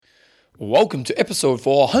Welcome to episode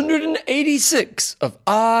 486 of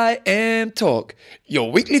I Am Talk,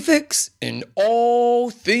 your weekly fix in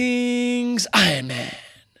all things Iron Man.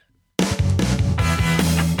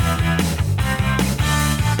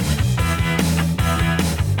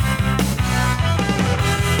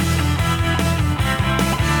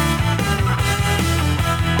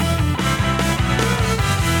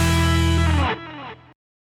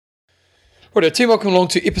 Right, team, welcome along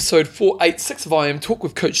to episode 486 of I Am Talk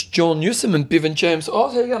with Coach John Newsom and Bevan James.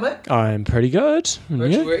 Oh, how you go, mate? I'm pretty good.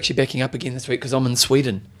 We're actually backing up again this week because I'm in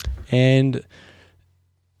Sweden. And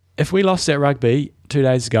if we lost at rugby 2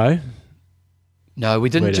 days ago... No, we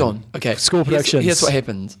didn't, John. Okay. Score predictions. Here's what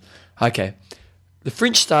happened. Okay. The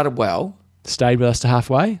French started well. Stayed with us to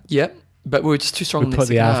halfway. Yep. But we were just too strong in the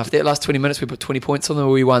second half. That last 20 minutes, we put 20 points on them.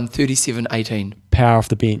 We won 37-18. Power off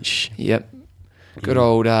the bench. Yep. Good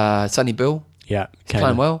old Sonny Bill. Yeah. He's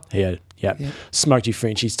playing well. Yeah. Smoked you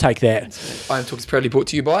Frenchies. Take that. I Am Talk is proudly brought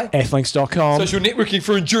to you by Athlinks.com. Social networking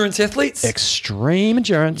for endurance athletes. Extreme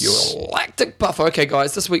endurance. Your lactic buffer. Okay,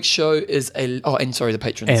 guys, this week's show is the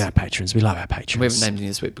patrons. And our patrons. We love our patrons. We haven't named any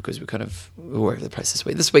this week because we're all over the place this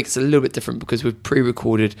week. This week's a little bit different because we've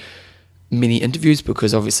pre-recorded many interviews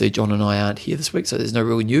because obviously John and I aren't here this week, so there's no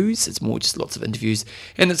real news. It's more just lots of interviews,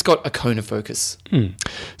 and it's got a Kona focus.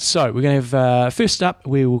 So we're going to have, first up,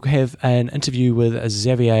 we will have an interview with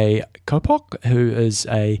Xavier Kopok, who is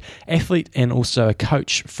a athlete and also a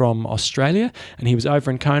coach from Australia, and he was over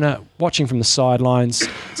in Kona watching from the sidelines,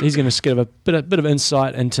 so he's going to give a bit of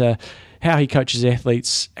insight into how he coaches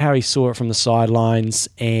athletes, how he saw it from the sidelines,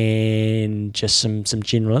 and just some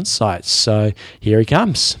general insights. So here he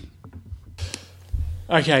comes.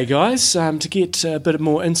 Okay, guys, to get a bit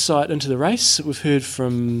more insight into the race, we've heard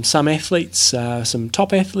from some athletes, some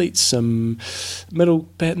top athletes, some middle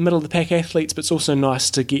of the pack athletes, but it's also nice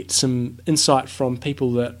to get some insight from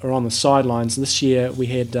people that are on the sidelines. This year we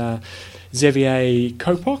had Xavier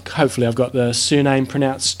Kopok. Hopefully I've got the surname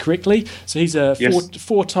pronounced correctly. So he's a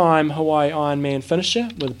four-time Hawaii Ironman finisher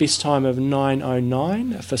with a best time of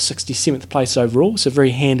 9:09 for 67th place overall. So a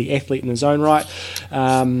very handy athlete in his own right.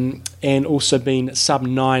 And also been sub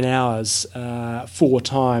 9 hours 4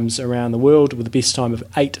 times around the world with a best time of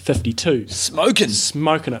 8:52.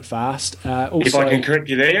 Smoking it fast. Also, if I can correct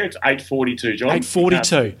you there, it's 8:42, John.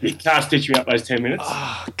 8:42. You can't stitch me up those 10 minutes.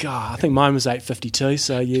 Oh, God, I think mine was 8:52,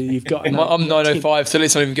 so you've got... I'm 9:05, so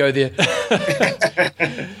let's not even go there.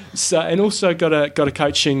 So, and also got a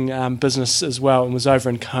coaching business as well, and was over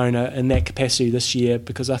in Kona in that capacity this year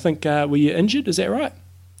because I think, were you injured, is that right?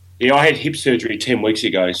 Yeah, I had hip surgery 10 weeks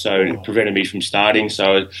ago, so it prevented me from starting.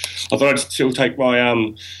 So I thought I'd still take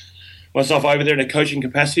myself over there in a coaching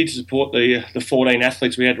capacity to support the 14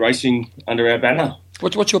 athletes we had racing under our banner.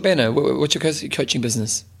 What's your banner? What's your coaching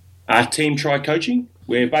business? Team Try Coaching.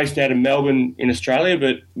 We're based out of Melbourne in Australia,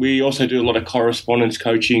 but we also do a lot of correspondence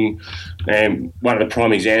coaching. And one of the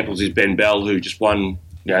prime examples is Ben Bell, who just won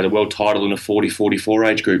the world title in the 40-44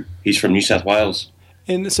 age group. He's from New South Wales.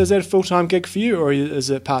 And so is that a full-time gig for you, or is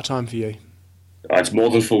it part-time for you? It's more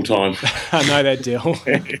than full-time. I know that deal.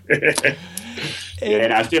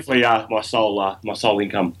 It's definitely my sole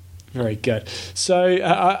income. Very good. So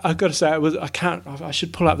I've got to say, I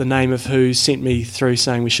should pull up the name of who sent me through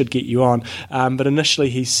saying we should get you on. But initially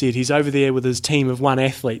he said he's over there with his team of 1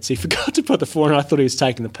 athlete. So he forgot to put the 4, and I thought he was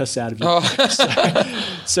taking the piss out of you. Oh.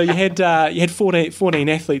 So you had 14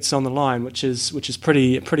 athletes on the line, which is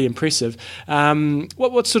pretty impressive.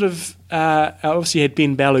 What sort of obviously you had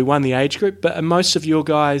Ben Bell who won the age group, but most of your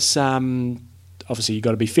guys. Obviously, you've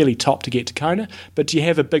got to be fairly top to get to Kona, but do you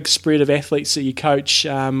have a big spread of athletes that you coach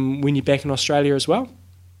when you're back in Australia as well?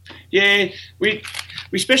 Yeah, we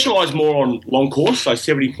specialise more on long course, so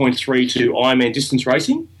 70.3 to Ironman distance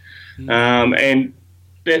racing. And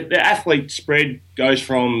the athlete spread goes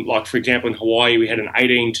from, like, for example, in Hawaii, we had an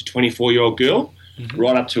 18 to 24-year-old girl,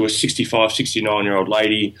 right up to a 65, 69-year-old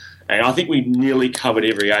lady, and I think we nearly covered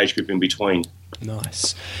every age group in between.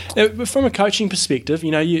 Nice. Now, from a coaching perspective,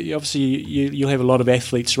 you obviously you'll have a lot of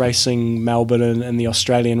athletes racing Melbourne and the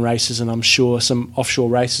Australian races, and I'm sure some offshore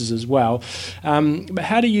races as well. But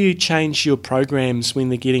how do you change your programs when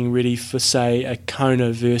they're getting ready for, say, a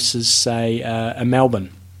Kona versus, say, a Melbourne?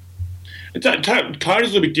 Kona's a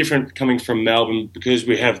little bit different coming from Melbourne because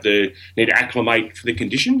we need to acclimate for the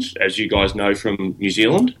conditions, as you guys know from New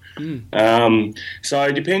Zealand. So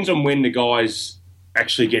it depends on when the guys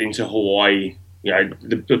actually get into Hawaii.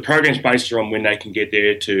 The program's based on when they can get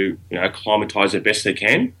there to, acclimatise as best they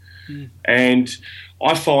can. And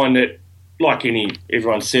I find that, like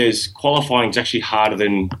everyone says, qualifying is actually harder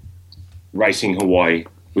than racing Hawaii.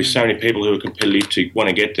 With so many people who are competitive to want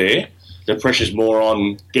to get there, the pressure's more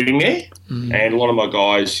on getting there. And a lot of my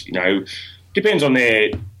guys, depends on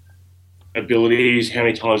their abilities, how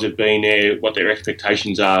many times they've been there, what their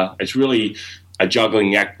expectations are. It's really a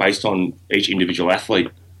juggling act based on each individual athlete.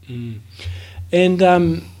 And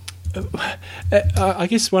I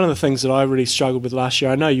guess one of the things that I really struggled with last year,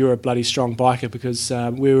 I know you were a bloody strong biker because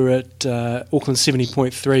we were at Auckland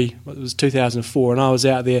 70.3, it was 2004, and I was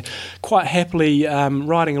out there quite happily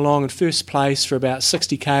riding along in first place for about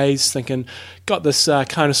 60 Ks, thinking, got this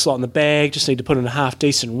Kona slot in the bag, just need to put in a half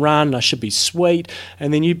decent run, I should be sweet.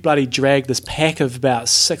 And then you bloody dragged this pack of about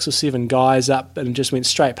 6 or 7 guys up and just went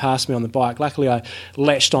straight past me on the bike. Luckily I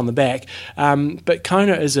latched on the back. But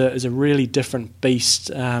Kona is a really different beast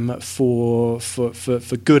for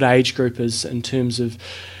good age groupers in terms of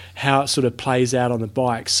how it sort of plays out on the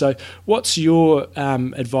bike. So what's your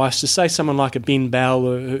advice to, say, someone like a Ben Bell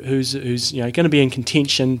who's going to be in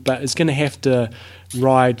contention but is going to have to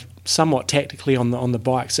ride somewhat tactically on the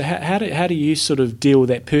bike? So how do you sort of deal with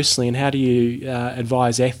that personally, and how do you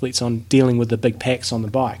advise athletes on dealing with the big packs on the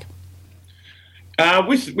bike?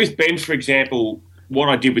 With Ben, for example, what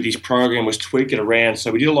I did with his program was tweak it around.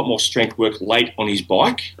 So we did a lot more strength work late on his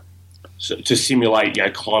bike to simulate,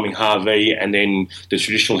 climbing Harvey and then the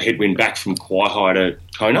traditional headwind back from Kawaihae to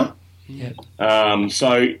Kona. Yeah.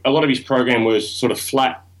 So a lot of his program was sort of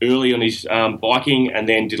flat early on his biking, and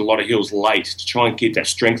then did a lot of hills late to try and keep that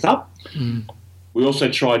strength up. We also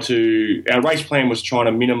our race plan was trying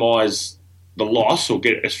to minimise the loss or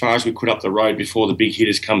get as far as we could up the road before the big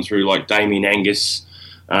hitters come through, like Damien Angus,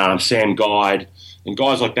 Sam Guide, and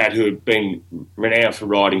guys like that who have been renowned for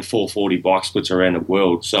riding 440 bike splits around the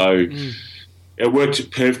world. So it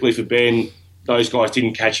worked perfectly for Ben. Those guys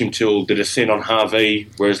didn't catch him till the descent on Harvey,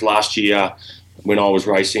 whereas last year when I was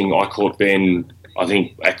racing, I caught Ben, I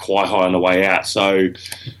think, at Kawaihae on the way out. So,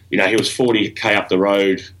 he was 40k up the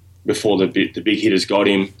road before the big hitters got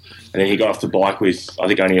him, and then he got off the bike with, I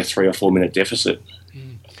think, only a 3 or 4 minute deficit.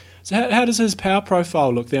 So how does his power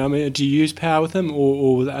profile look there? I mean, do you use power with him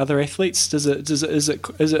or with other athletes? Is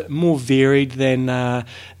it more varied than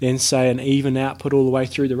say an even output all the way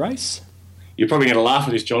through the race? You're probably going to laugh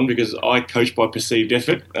at this, John, because I coach by perceived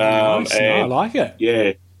effort. Nice. I like it.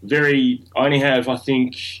 Yeah, I only have, I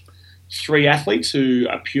think, 3 athletes who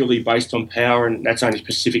are purely based on power, and that's only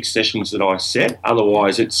specific sessions that I set.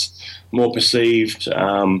 Otherwise, it's more perceived.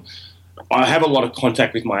 I have a lot of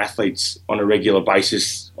contact with my athletes on a regular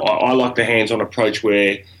basis. I like the hands-on approach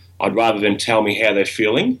where I'd rather them tell me how they're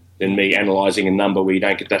feeling than me analysing a number where you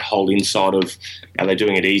don't get that whole insight of are they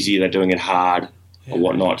doing it easy, are they doing it hard, or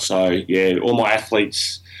whatnot. So, yeah, all my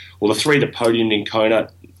athletes, the 3 that podiumed in Kona,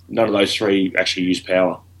 none of those 3 actually use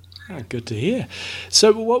power. Oh, good to hear.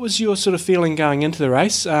 So what was your sort of feeling going into the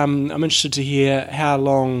race? I'm interested to hear how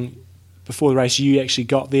long before the race you actually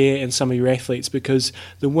got there and some of your athletes, because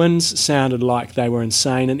the winds sounded like they were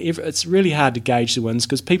insane, and it's really hard to gauge the winds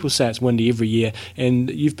because people say it's windy every year, and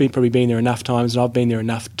you've probably been there enough times, and I've been there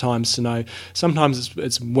enough times to know sometimes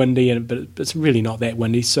it's windy, but it's really not that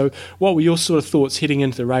windy. So what were your sort of thoughts heading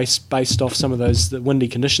into the race based off some of the windy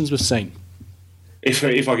conditions we've seen? If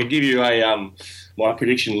I could give you my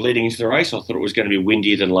prediction leading into the race, I thought it was going to be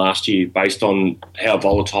windier than last year based on how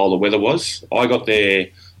volatile the weather was. I got there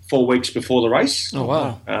 4 weeks before the race. Oh,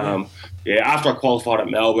 wow. After I qualified at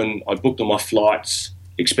Melbourne, I booked all my flights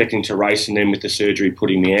expecting to race, and then with the surgery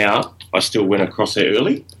putting me out, I still went across there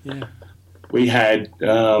early. Yeah. We had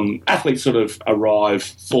athletes sort of arrive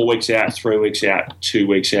 4 weeks out, 3 weeks out, 2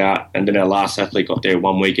 weeks out, and then our last athlete got there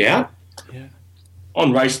 1 week out. Yeah.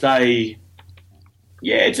 On race day,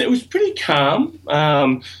 it was pretty calm.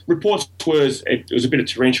 Reports it was a bit of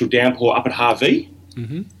torrential downpour up at Harvey.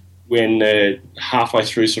 Mm-hmm. When halfway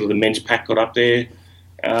through sort of the men's pack got up there.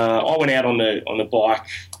 I went out on the bike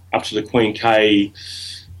up to the Queen K,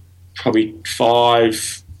 probably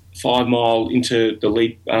 5 mile into the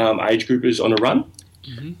lead age groupers on a run.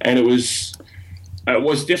 Mm-hmm. And it was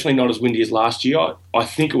definitely not as windy as last year. I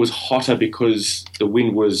think it was hotter because the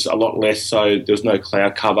wind was a lot less, so there was no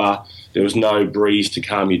cloud cover, there was no breeze to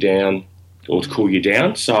calm you down or to cool you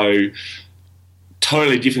down. So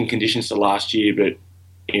totally different conditions to last year, but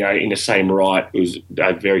in the same right, it was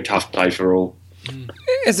a very tough day for all.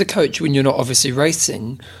 As a coach, when you're not obviously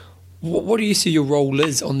racing, what do you see your role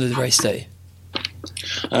is on the race day?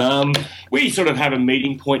 We sort of have a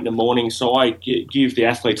meeting point in the morning, so I give the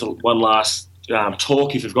athletes one last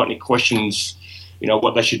talk if they've got any questions,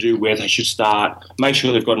 what they should do, where they should start, make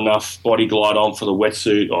sure they've got enough body glide on for the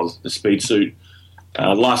wetsuit or the speed suit.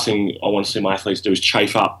 The last thing I want to see my athletes do is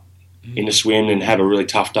chafe up in the swim and have a really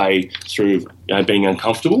tough day through being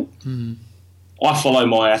uncomfortable. I follow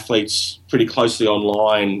my athletes pretty closely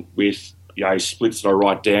online with splits that I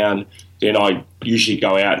write down. Then I usually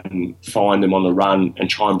go out and find them on the run and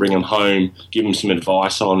try and bring them home, give them some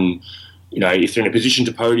advice on, if they're in a position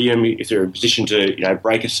to podium, if they're in a position to,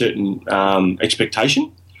 break a certain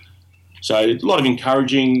expectation. So a lot of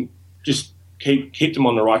encouraging, just keep them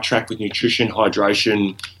on the right track with nutrition,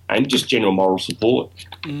 hydration, and just general moral support.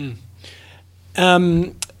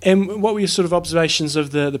 And what were your sort of observations of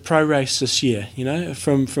the pro race this year,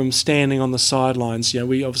 from standing on the sidelines?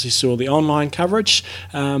 We obviously saw the online coverage,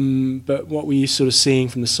 but what were you sort of seeing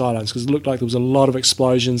from the sidelines? Because it looked like there was a lot of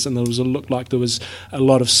explosions and looked like there was a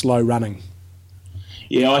lot of slow running.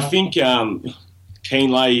 Yeah, I think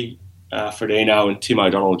Keenlay, Frodeno and Tim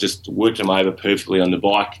O'Donnell just worked them over perfectly on the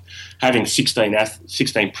bike. Having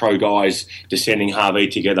 16 pro guys descending Harvey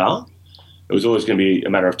together, it was always going to be a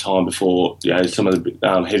matter of time before some of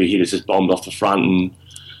the heavy hitters just bombed off the front. And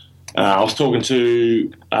I was talking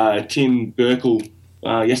to Tim Burkle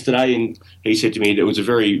yesterday, and he said to me that it was a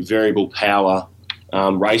very variable power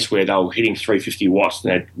race where they were hitting 350 watts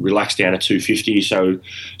and they'd relaxed down to 250. So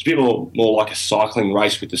it's a bit more like a cycling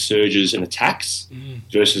race with the surges and attacks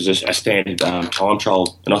versus a standard time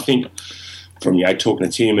trial. And I think from talking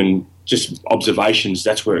to Tim and just observations,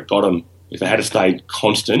 that's where it got them. If they had stayed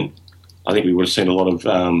constant, I think we would have seen a lot of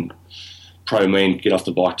pro men get off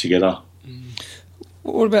the bike together.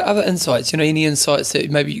 What about other insights? Any insights that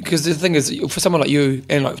maybe, because the thing is, for someone like you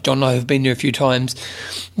and like John and I have been there a few times,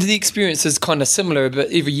 the experience is kind of similar,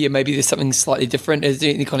 but every year maybe there's something slightly different. Is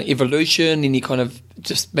there any kind of evolution, any kind of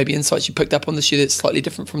just maybe insights you picked up on this year that's slightly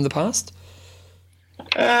different from the past?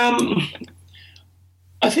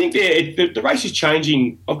 I think the race is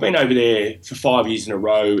changing. I've been over there for 5 years in a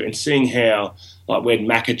row and seeing how, like when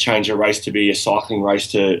Macca changed a race to be a cycling race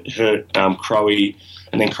to hurt Crowe,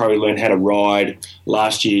 and then Crowe learned how to ride.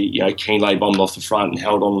 Last year, Keenlay bombed off the front and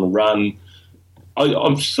held on the run.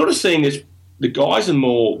 I'm sort of seeing this. The guys are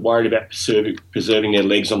more worried about preserving their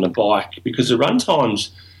legs on the bike because the run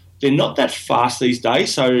times, they're not that fast these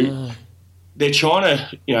days. So they're trying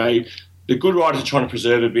to, the good riders are trying to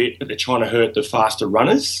preserve a bit, but they're trying to hurt the faster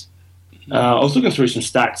runners. I was looking through some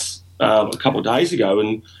stats a couple of days ago,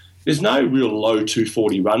 and there's no real low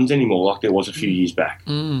 240 runs anymore like there was a few years back.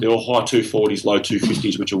 They're all high 240s, low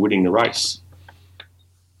 250s, which are winning the race.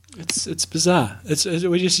 It's bizarre. You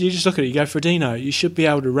just look at it. You go, Frodeno, you should be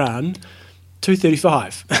able to run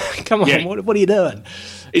 235. Come on, what are you doing?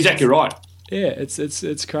 Exactly right. Yeah,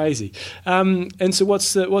 it's crazy. And so,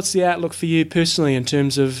 what's the outlook for you personally in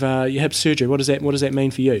terms of your hip surgery? What does that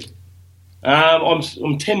mean for you?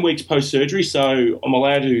 I'm 10 weeks post surgery, so I'm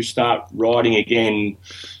allowed to start riding again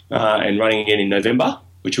and running again in November,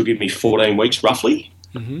 which will give me 14 weeks roughly.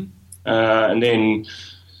 Mm-hmm. And then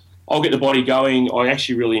I'll get the body going. I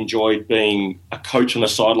actually really enjoyed being a coach on the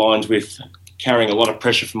sidelines with carrying a lot of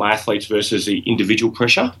pressure for my athletes versus the individual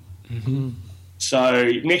pressure. Mm-hmm.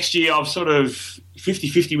 So next year I'm sort of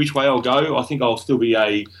 50-50 which way I'll go. I think I'll still be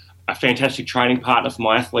a fantastic training partner for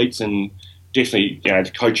my athletes and definitely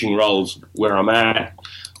the coaching roles where I'm at.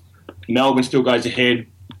 Melbourne still goes ahead.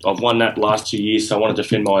 I've won that the last 2 years, so I want to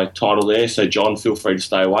defend my title there. So, John, feel free to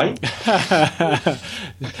stay away.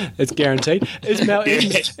 It's guaranteed. What's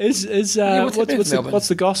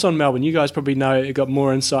the goss on Melbourne? You guys probably know it got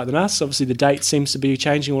more insight than us. Obviously, the date seems to be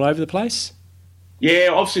changing all over the place. Yeah,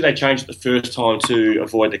 obviously they changed it the first time to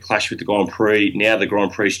avoid the clash with the Grand Prix. Now the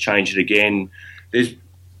Grand Prix's changed it again.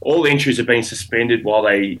 All the entries have been suspended while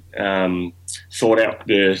they sort out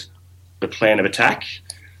the plan of attack.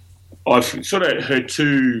 I've sort of heard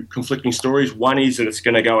two conflicting stories. One is that it's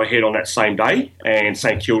going to go ahead on that same day and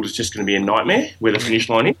St Kilda's just going to be a nightmare where the finish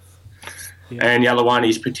line is. Yeah. And the other one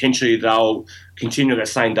is potentially they'll continue that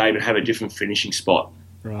same day but have a different finishing spot.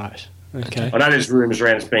 Right. Okay. I know there's rumours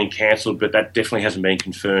around it's being cancelled, but that definitely hasn't been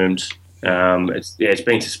confirmed. It's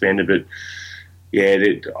been suspended, but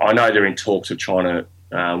I know they're in talks of trying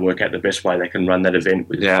to work out the best way they can run that event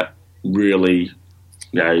without really,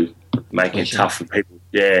 making it tough for people.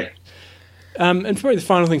 Yeah. And probably the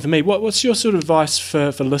final thing for me, what's your sort of advice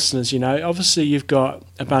for listeners? Obviously you've got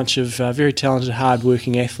a bunch of very talented,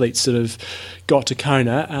 hard-working athletes that have got to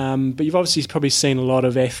Kona, but you've obviously probably seen a lot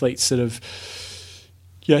of athletes that have,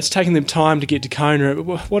 it's taken them time to get to Kona.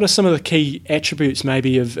 What are some of the key attributes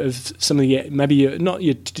maybe of some of the, maybe not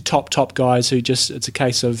your top guys who it's a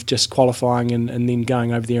case of just qualifying and then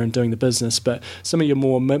going over there and doing the business, but some of your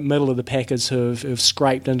more middle of the packers who have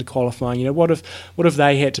scraped into qualifying, what have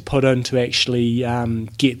they had to put in to actually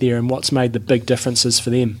get there, and what's made the big differences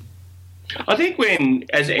for them? I think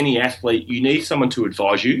as any athlete, you need someone to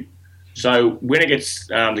advise you. So when it gets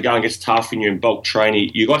the going gets tough and you're in bulk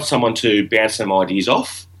training, you got someone to bounce some ideas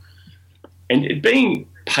off, and being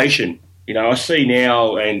patient. I see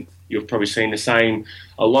now, and you've probably seen the same,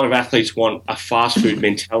 a lot of athletes want a fast food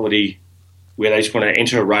mentality where they just want to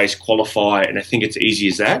enter a race, qualify, and I think it's easy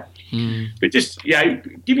as that. But just,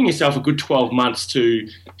 giving yourself a good 12 months to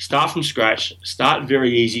start from scratch, start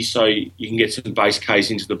very easy so you can get some base case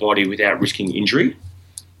into the body without risking injury,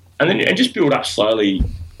 and just build up slowly.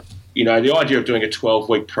 The idea of doing a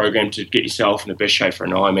 12-week program to get yourself in the best shape for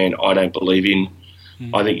an Ironman, I don't believe in.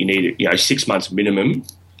 I think you need 6 months minimum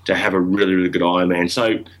to have a really, really good Ironman.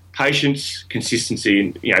 So patience, consistency,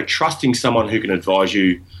 and trusting someone who can advise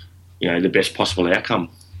you, the best possible outcome.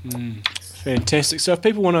 Fantastic. So if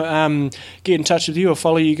people want to get in touch with you or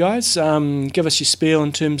follow you guys, give us your spiel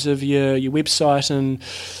in terms of your website and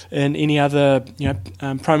any other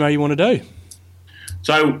promo you want to do.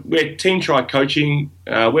 So we're Team Tri Coaching.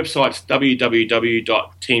 Website's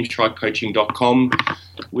www.teamtricoaching.com.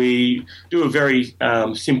 We do a very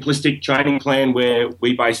simplistic training plan where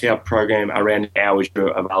we base our program around hours you're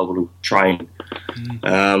available to train.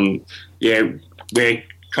 We're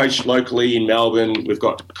coached locally in Melbourne. We've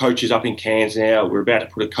got coaches up in Cairns now. We're about to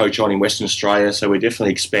put a coach on in Western Australia, so we're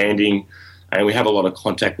definitely expanding, and we have a lot of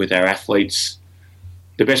contact with our athletes.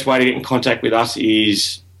 The best way to get in contact with us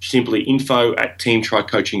is simply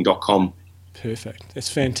info@teamtricoaching.com. Perfect. That's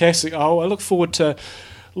fantastic. I look forward to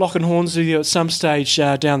locking horns with you at some stage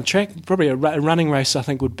down the track. Probably a running race, I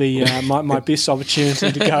think, would be my best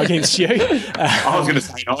opportunity to go against you. I was going to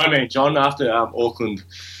say, John, after Auckland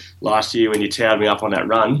last year when you towed me up on that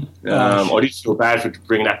run, I did feel bad for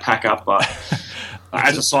bringing that pack up, but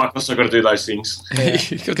as a cyclist, I've got to do those things.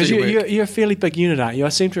 Because you're a fairly big unit, aren't you? I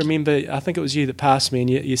seem to remember, I think it was you that passed me, and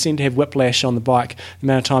you seem to have whiplash on the bike the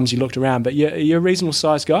amount of times you looked around, but you're a reasonable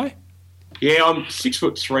sized guy? Yeah, I'm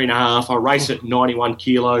 6'3.5". I race at 91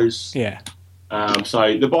 kilos. Yeah.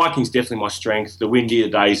 So the biking's definitely my strength. The windier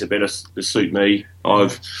days are better to suit me.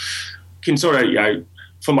 I've can sort of,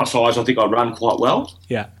 for my size, I think I run quite well.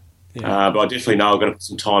 Yeah. But I definitely know I've got to put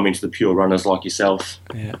some time into the pure runners like yourself.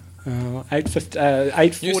 Yeah.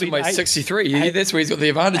 840. Used to weigh 63. That's where he's got the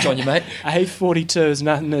advantage on you, mate. 842 is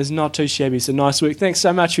not too shabby. So nice work. Thanks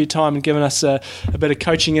so much for your time and giving us a bit of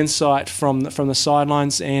coaching insight from the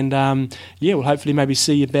sidelines. And we'll hopefully maybe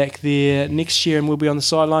see you back there next year, and we'll be on the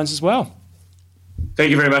sidelines as well.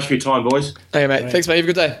 Thank you very much for your time, boys. Hey, mate. Thanks, mate. Have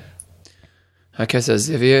a good day. Okay, so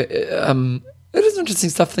Xavier, it is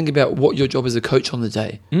interesting stuff thinking about what your job as a coach on the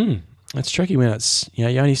day. It's tricky when it's you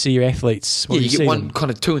only see your athletes. You get one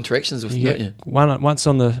kind of two interactions with them, don't you? Once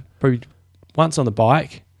on the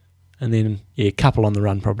bike, and then a couple on the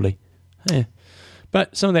run probably. Yeah,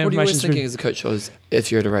 but some of that information. What are you always thinking as a coach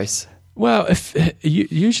if you're at a race? Well,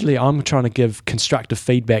 usually I'm trying to give constructive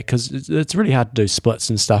feedback because it's really hard to do splits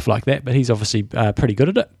and stuff like that. But he's obviously pretty good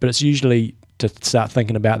at it. But it's usually to start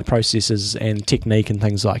thinking about the processes and technique and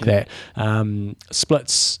things like that.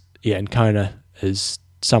 Splits, in Kona is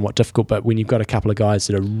somewhat difficult, but when you've got a couple of guys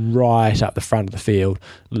that are right up the front of the field,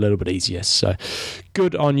 a little bit easier. So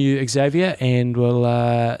good on you, Xavier, and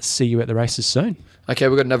we'll see you at the races soon. Okay,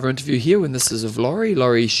 we've got another interview here, and this is of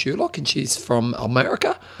Laurie Sherlock, and she's from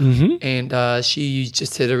America, and she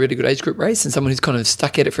just had a really good age group race, and someone who's kind of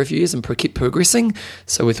stuck at it for a few years and kept progressing,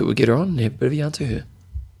 so we thought we'd get her on and have a bit of a yarn to her.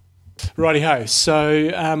 Righty-ho.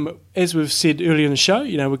 So as we've said earlier in the show,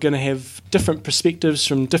 we're going to have different perspectives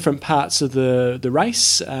from different parts of the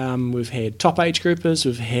race. We've had top age groupers,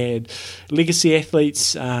 we've had legacy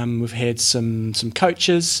athletes, we've had some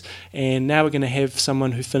coaches, and now we're going to have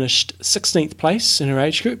someone who finished 16th place in her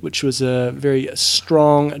age group, which was a very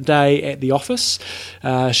strong day at the office.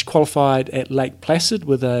 She qualified at Lake Placid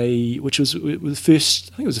with the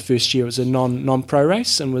first year. It was a non-pro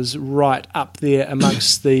race and was right up there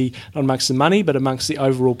amongst not amongst the money, but amongst the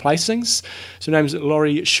overall placings. So her name's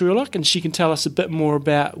Laurie Sherlock, and she can tell us a bit more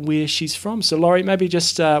about where she's from. So Laurie, maybe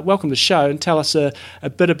just welcome to the show and tell us a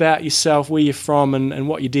bit about yourself, where you're from, and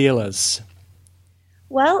what your deal is.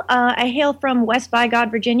 Well, I hail from West Bygod,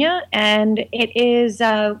 Virginia, and it is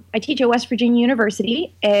I teach at West Virginia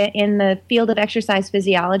University in the field of exercise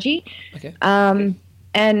physiology. Okay.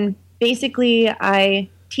 And basically, I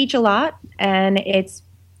teach a lot, and it's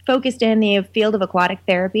focused in the field of aquatic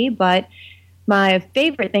therapy, but my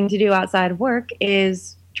favorite thing to do outside of work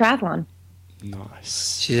is triathlon.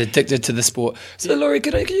 Nice. She's addicted to the sport. So, Laurie,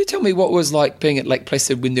 can you tell me what was like being at Lake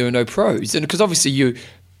Placid when there were no pros? And because obviously you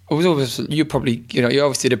probably, you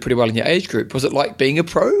obviously did pretty well in your age group. Was it like being a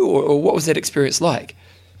pro, or what was that experience like?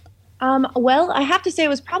 Well, I have to say it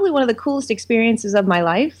was probably one of the coolest experiences of my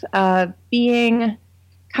life, being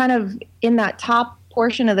kind of in that top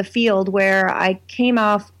portion of the field where I came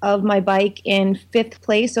off of my bike in 5th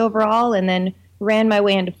place overall and then ran my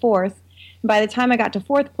way into 4th. By the time I got to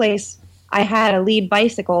 4th place, I had a lead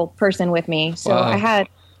bicycle person with me. So Wow. I had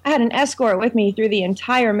an escort with me through the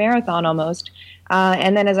entire marathon almost.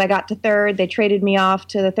 And then as I got to third, they traded me off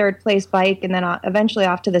to the third place bike and then eventually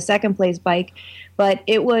off to the second place bike. But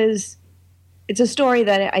it's a story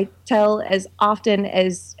that I tell as often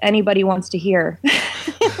as anybody wants to hear.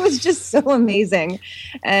 It was just so amazing.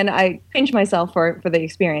 And I pinch myself for the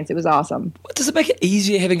experience. It was awesome. Does it make it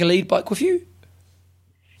easier having a lead bike with you?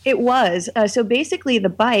 It was. So basically the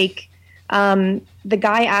bike, the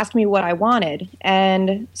guy asked me what I wanted.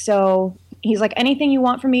 And so he's like, anything you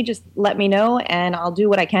want from me, just let me know and I'll do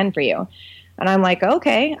what I can for you. And I'm like,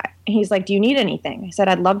 okay. He's like, do you need anything? I said,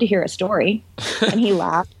 I'd love to hear a story. And he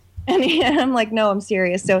laughed. And I'm like, no, I'm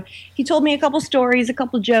serious. So he told me a couple stories, a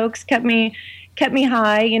couple jokes, kept me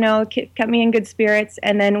high, kept me in good spirits.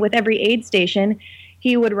 And then with every aid station,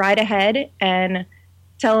 he would ride ahead and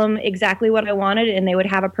tell them exactly what I wanted, and they would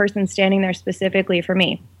have a person standing there specifically for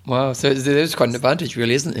me. Wow, so there's quite an advantage,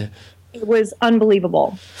 really, isn't there? It was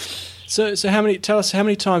unbelievable. So tell us how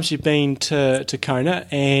many times you've been to Kona,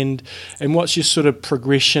 and what's your sort of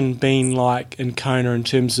progression been like in Kona in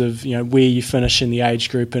terms of where you finish in the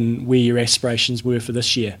age group and where your aspirations were for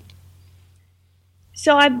this year?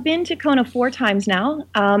 So I've been to Kona 4 times now.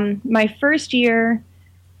 My first year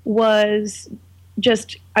was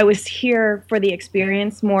I was here for the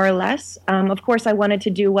experience more or less. Of course, I wanted to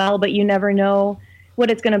do well, but you never know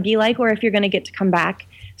what it's going to be like or if you're going to get to come back.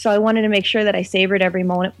 So I wanted to make sure that I savored every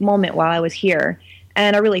moment while I was here.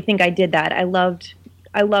 And I really think I did that. I loved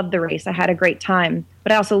the race. I had a great time,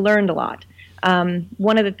 but I also learned a lot.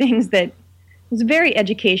 One of the things that was very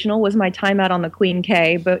educational was my time out on the Queen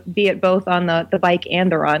K, but be it both on the bike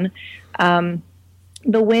and the run. The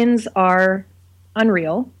winds are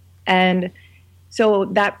unreal. And so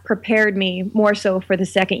that prepared me more so for the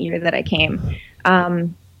second year that I came.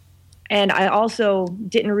 And I also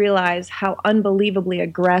didn't realize how unbelievably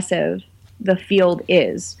aggressive the field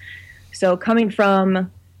is. So coming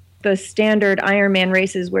from the standard Ironman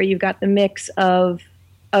races where you've got the mix of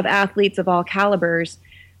athletes of all calibers,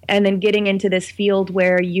 and then getting into this field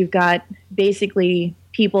where you've got basically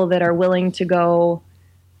people that are willing to go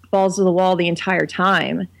balls to the wall the entire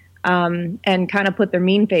time, and kind of put their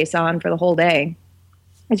mean face on for the whole day.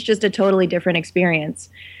 It's just a totally different experience.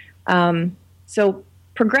 So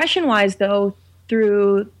progression-wise, though,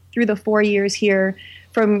 through the 4 years here,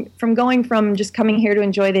 from going from just coming here to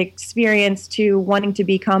enjoy the experience to wanting to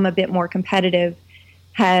become a bit more competitive,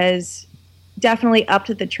 has definitely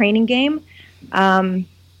upped the training game.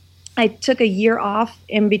 I took a year off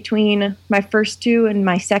in between my first 2 and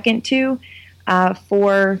my second 2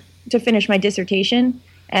 to finish my dissertation,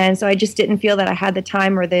 and so I just didn't feel that I had the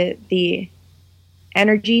time or the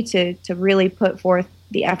energy to really put forth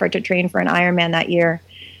the effort to train for an Ironman that year,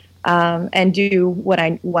 and do what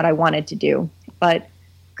I wanted to do. But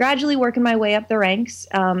gradually working my way up the ranks.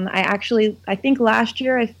 I think last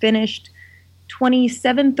year I finished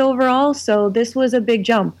 27th overall, so this was a big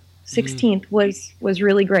jump. 16th was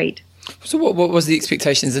really great. So what was the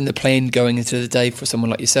expectations and the plan going into the day for someone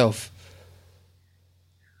like yourself?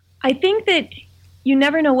 I think that you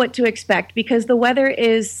never know what to expect because the weather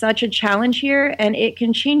is such a challenge here, and it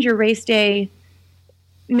can change your race day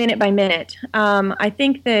minute by minute. I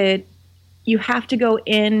think that you have to go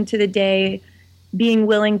into the day being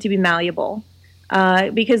willing to be malleable,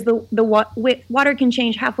 because the water can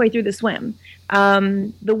change halfway through the swim.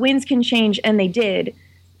 The winds can change, and they did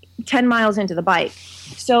 10 miles into the bike.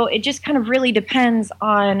 So it just kind of really depends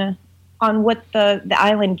on what the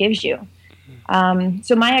island gives you.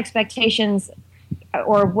 So my expectations,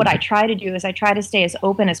 or what I try to do, is I try to stay as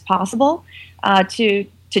open as possible to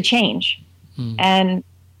change. And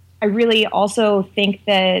I really also think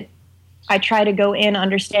that I try to go in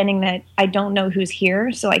understanding that I don't know who's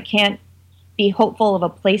here, so I can't be hopeful of a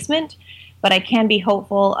placement, but I can be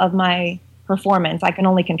hopeful of my performance. I can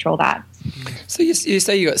only control that. So you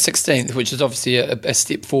say you got 16th, which is obviously a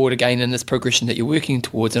step forward again in this progression that you're working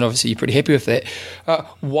towards, and obviously you're pretty happy with that.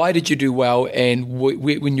 Why did you do well? And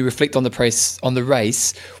when you reflect on the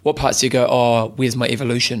race, what parts do you go, oh, where's my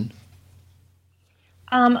evolution?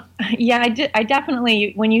 Yeah, I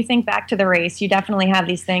definitely, when you think back to the race, you definitely have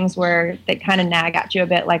these things where they kind of nag at you a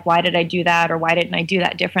bit, like, why did I do that? Or why didn't I do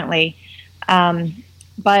that differently?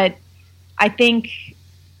 But I think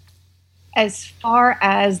as far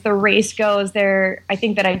as the race goes I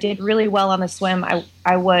think that I did really well on the swim.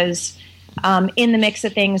 I was in the mix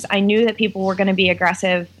of things. I knew that people were going to be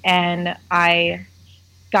aggressive, and I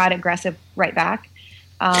got aggressive right back.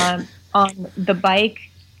 On the bike,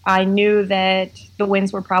 I knew that the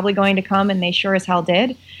winds were probably going to come, and they sure as hell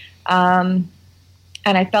did. And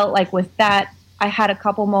I felt like with that, I had a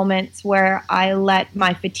couple moments where I let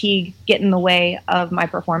my fatigue get in the way of my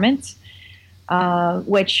performance,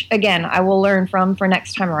 which, again, I will learn from for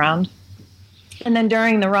next time around. And then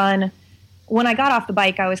during the run, when I got off the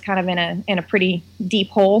bike, I was kind of in a pretty deep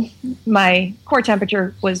hole. My core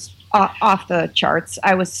temperature was off the charts.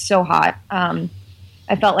 I was so hot.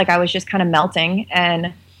 I felt like I was just kind of melting,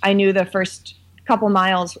 and I knew the first couple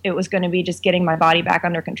miles it was going to be just getting my body back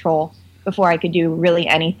under control before I could do really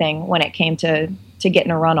anything when it came to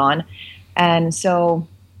getting a run on. And so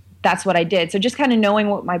that's what I did. So just kind of knowing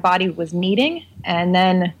what my body was needing, and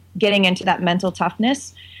then getting into that mental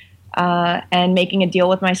toughness, and making a deal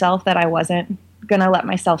with myself that I wasn't going to let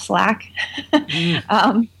myself slack.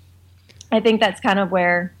 I think that's kind of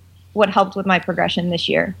what helped with my progression this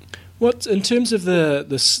year. What, in terms of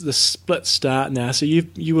the split start now, so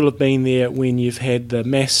you will have been there when you've had the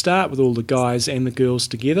mass start with all the guys and the girls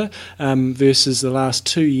together, versus the last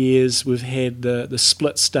 2 years we've had the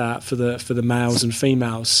split start for the males and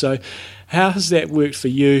females. So how has that worked for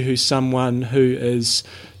you, who's someone who is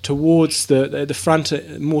towards the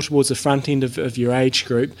front, more towards the front end of your age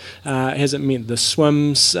group? Has it meant the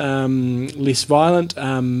swim's less violent,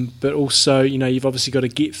 but also, you know, you've obviously got to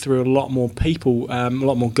get through a lot more people, a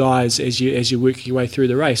lot more guys as you work your way through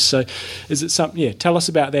the race. So is it something? Yeah, tell us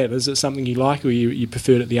about that. Is it something you like, or you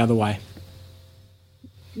preferred it the other way?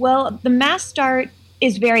 Well, the mass start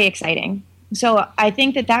is very exciting. So I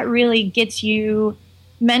think that really gets you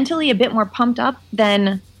mentally a bit more pumped up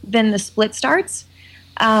than the split starts.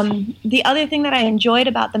 The other thing that I enjoyed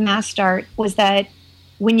about the mass start was that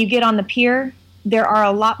when you get on the pier, there are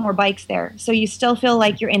a lot more bikes there. So you still feel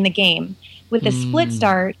like you're in the game. With the split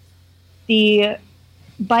start, the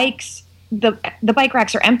bikes, the bike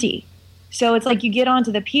racks are empty. So it's like you get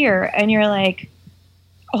onto the pier and you're like,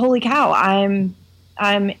 holy cow, I'm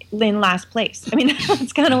in last place. I mean,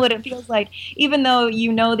 that's kind of what it feels like, even though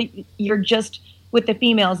you know that you're just with the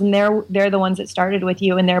females and they're the ones that started with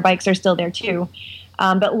you and their bikes are still there too.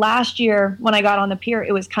 But last year when I got on the pier,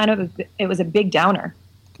 it was it was a big downer.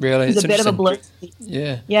 Really? It was a bit of a blow.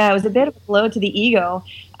 Yeah, it was a bit of a blow to the ego.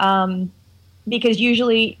 Because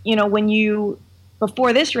usually, you know,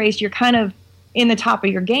 before this race, you're kind of in the top of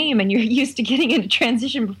your game and you're used to getting into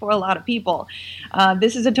transition before a lot of people.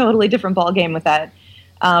 This is a totally different ball game with that.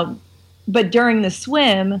 But during the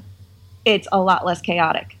swim, it's a lot less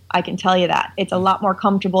chaotic. I can tell you that. It's a lot more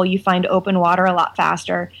comfortable. You find open water a lot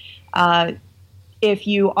faster. If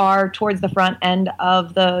you are towards the front end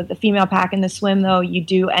of the female pack in the swim, though, you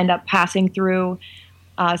do end up passing through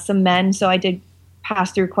some men. So I did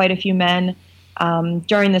pass through quite a few men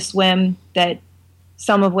during the swim, that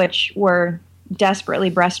some of which were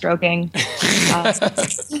desperately breaststroking.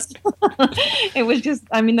 It was just,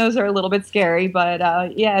 I mean, those are a little bit scary,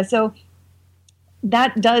 but yeah, so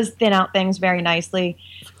that does thin out things very nicely.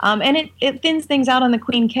 And it thins things out on the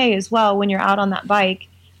Queen K as well when you're out on that bike,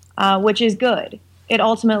 which is good. It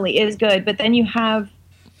ultimately is good. But then you have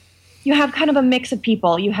kind of a mix of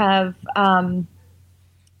people. You have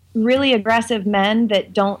really aggressive men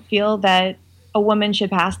that don't feel that a woman should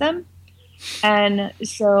pass them. And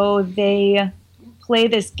so they play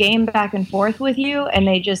this game back and forth with you, and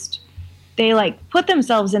they like put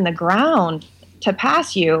themselves in the ground to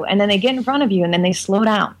pass you, and then they get in front of you, and then they slow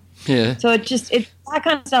down. Yeah. So it's that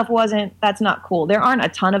kind of stuff that's not cool. There aren't a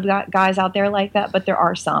ton of guys out there like that, but there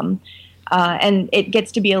are some. And it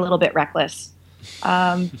gets to be a little bit reckless.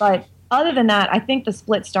 But other than that, I think the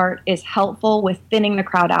split start is helpful with thinning the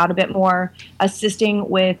crowd out a bit more, assisting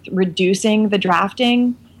with reducing the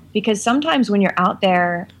drafting, because sometimes when you're out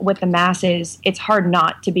there with the masses, it's hard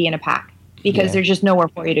not to be in a pack because there's just nowhere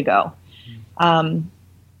for you to go. And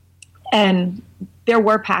there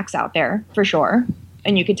were packs out there for sure,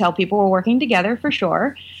 and you could tell people were working together for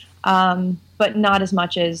sure, but not as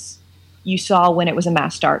much as you saw when it was a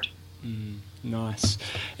mass start. Nice.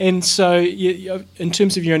 And so, in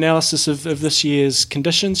terms of your analysis of this year's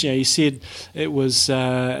conditions, you said it was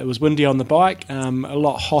windy on the bike, a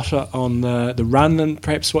lot hotter on the run than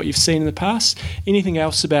perhaps what you've seen in the past. Anything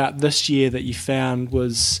else about this year that you found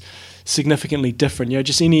was significantly different?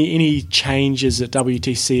 Just any changes that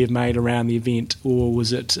WTC have made around the event, or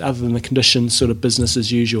was it, other than the conditions, sort of business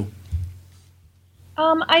as usual?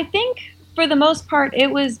 I think for the most part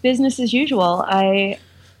it was business as usual.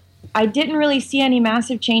 I didn't really see any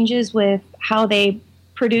massive changes with how they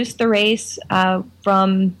produced the race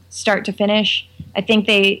from start to finish. I think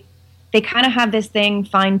they kind of have this thing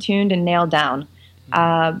fine-tuned and nailed down.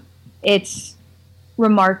 It's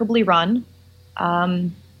remarkably run,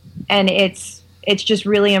 and it's just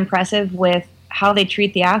really impressive with how they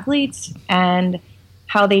treat the athletes and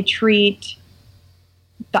how they treat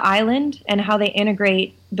the island and how they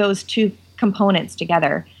integrate those two components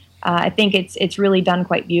together. I think it's really done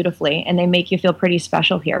quite beautifully, and they make you feel pretty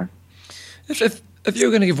special here. If you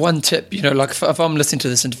were going to give one tip, like if I'm listening to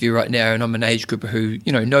this interview right now and I'm an age grouper who,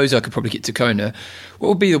 knows I could probably get to Kona, what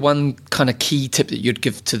would be the one kind of key tip that you'd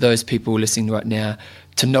give to those people listening right now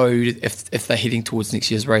to know if they're heading towards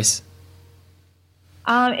next year's race?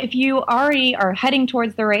 If you already are heading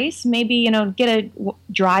towards the race, maybe, get a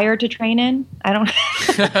dryer to train in. I don't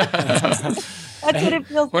That's what it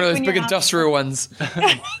feels like. One of those big industrial ones.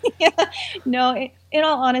 Yeah. No, in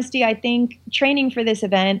all honesty, I think training for this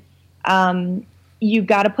event, you've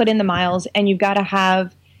got to put in the miles, and you've got to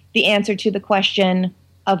have the answer to the question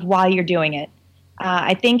of why you're doing it.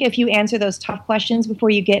 I think if you answer those tough questions before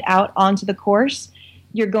you get out onto the course,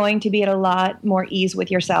 you're going to be at a lot more ease with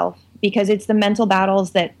yourself, because it's the mental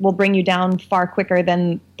battles that will bring you down far quicker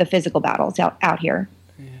than the physical battles out here.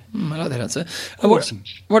 I like that answer. Awesome.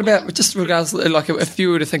 What about, just regardless, like if you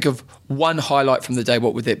were to think of one highlight from the day,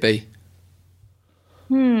 what would that be?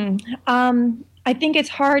 I think it's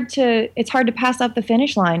hard to pass up the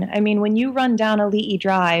finish line. I mean, when you run down Ali'i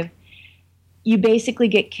Drive, you basically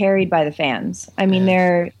get carried by the fans. I mean,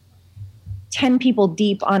 they're 10 people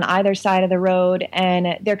deep on either side of the road,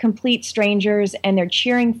 and they're complete strangers, and they're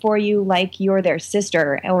cheering for you like you're their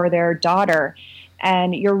sister or their daughter.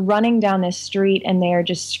 And you're running down this street, and they're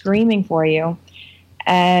just screaming for you.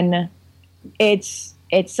 And it's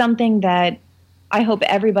something that I hope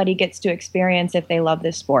everybody gets to experience if they love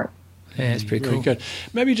this sport. Yeah, it's pretty cool. Good.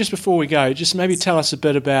 Maybe just before we go, just maybe tell us a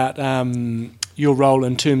bit about your role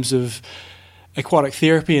in terms of aquatic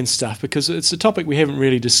therapy and stuff, because it's a topic we haven't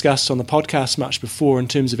really discussed on the podcast much before in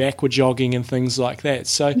terms of aqua jogging and things like that.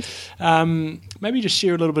 So maybe just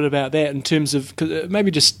share a little bit about that in terms of maybe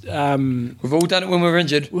just... we've all done it when we're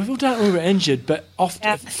injured. We've all done it when we're injured, but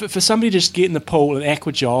often for somebody to just get in the pool and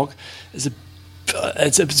aqua jog is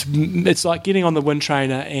it's like getting on the wind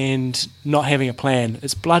trainer and not having a plan.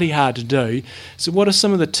 It's bloody hard to do. So what are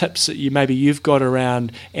some of the tips that you've got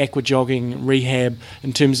around aqua jogging rehab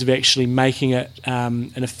in terms of actually making it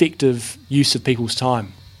an effective use of people's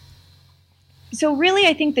time? So really,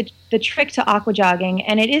 I think the trick to aqua jogging,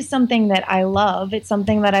 and it is something that I love, it's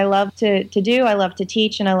something that I love to do, I love to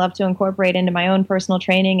teach, and I love to incorporate into my own personal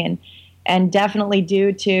training, and definitely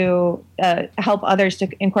do to help others to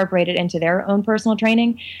incorporate it into their own personal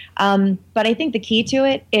training. But I think the key to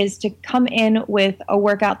it is to come in with a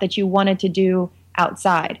workout that you wanted to do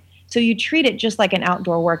outside. So you treat it just like an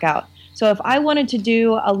outdoor workout. So if I wanted to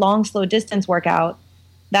do a long, slow distance workout,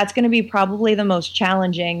 that's going to be probably the most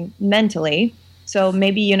challenging mentally. So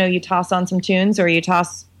maybe, you toss on some tunes, or you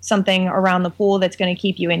toss something around the pool that's going to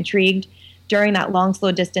keep you intrigued during that long,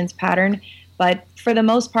 slow distance pattern. But for the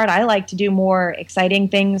most part, I like to do more exciting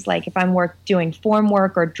things, like if I'm doing form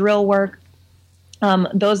work or drill work.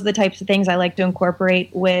 Those are the types of things I like to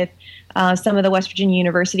incorporate with some of the West Virginia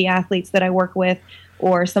University athletes that I work with,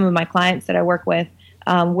 or some of my clients that I work with,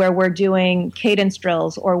 where we're doing cadence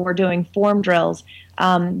drills or we're doing form drills.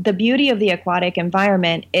 The beauty of the aquatic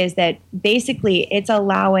environment is that basically it's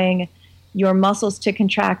allowing your muscles to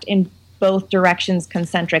contract in both directions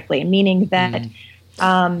concentrically, meaning that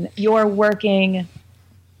you're working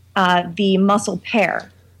the muscle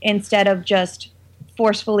pair instead of just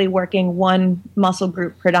forcefully working one muscle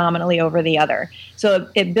group predominantly over the other. So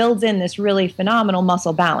it builds in this really phenomenal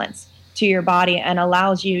muscle balance to your body and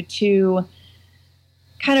allows you to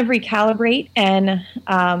kind of recalibrate and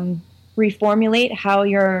reformulate how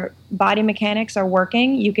your body mechanics are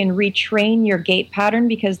working. You can retrain your gait pattern,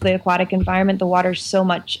 because the aquatic environment, the water's so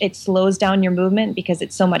much, it slows down your movement because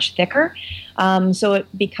it's so much thicker.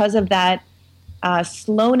 Because of that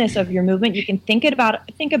slowness of your movement, you can think about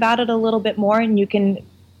it a little bit more, and you can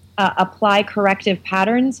apply corrective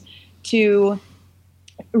patterns to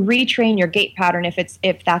retrain your gait pattern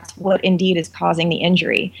if that's what indeed is causing the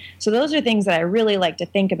injury. So those are things that I really like to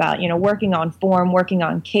think about, working on form, working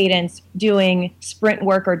on cadence, doing sprint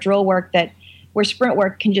work or drill work where sprint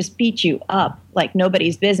work can just beat you up like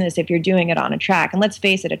nobody's business if you're doing it on a track. And let's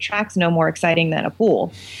face it, a track's no more exciting than a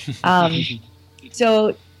pool.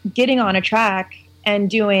 So getting on a track and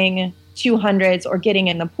doing 200s, or getting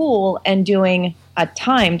in the pool and doing a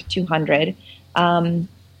timed 200,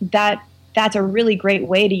 that's a really great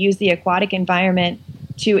way to use the aquatic environment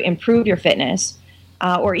to improve your fitness,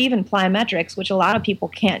 or even plyometrics, which a lot of people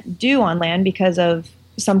can't do on land because of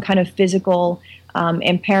some kind of physical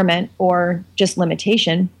impairment or just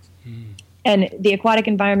limitation. And the aquatic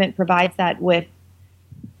environment provides that with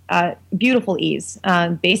beautiful ease.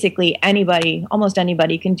 Basically, almost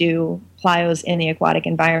anybody can do plyos in the aquatic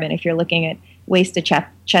environment if you're looking at waist to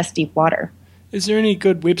chest deep water. Is there any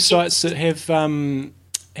good websites that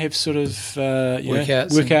have sort of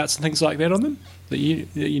workouts and things like that on them that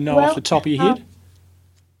you know off the top of your head?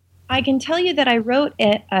 I can tell you that I wrote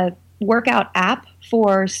a workout app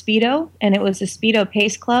for Speedo, and it was a Speedo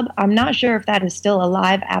Pace Club. I'm not sure if that is still a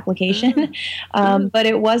live application, but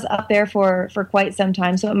it was up there for quite some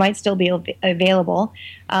time, so it might still be available.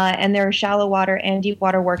 And there are shallow water and deep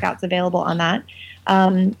water workouts available on that.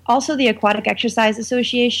 Also, the Aquatic Exercise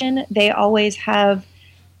Association, they always have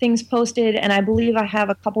things posted, and I believe I have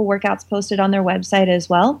a couple workouts posted on their website as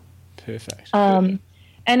well. Perfect. And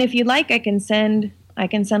if you'd like, I can send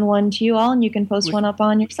one to you all, and you can post one up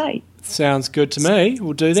on your site. Sounds good to me.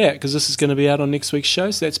 We'll do that because this is going to be out on next week's show,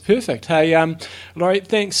 so that's perfect. Hey, Laurie,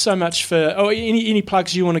 thanks so much for. Any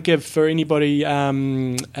plugs you want to give for anybody?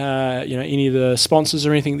 Any of the sponsors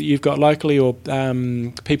or anything that you've got locally, or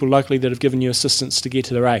people locally that have given you assistance to get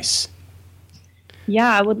to the race.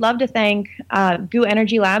 Yeah, I would love to thank Goo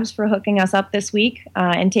Energy Labs for hooking us up this week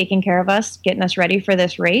and taking care of us, getting us ready for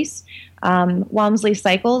this race. Walmsley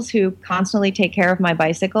Cycles, who constantly take care of my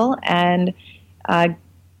bicycle, and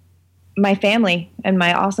my family and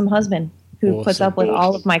my awesome husband, who puts up with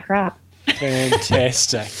all of my crap.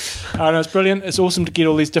 Fantastic. No, it's brilliant. It's awesome to get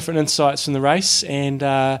all these different insights from the race, and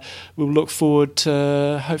we'll look forward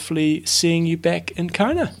to hopefully seeing you back in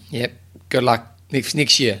Kona. Yep. Good luck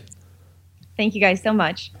next year. Thank you guys so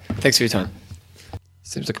much. Thanks for your time.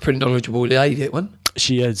 Seems like a pretty knowledgeable lady, that one.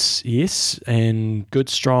 She is, yes, and good,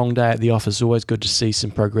 strong day at the office. Always good to see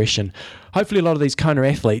some progression. Hopefully a lot of these Kona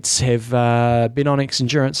athletes have been on X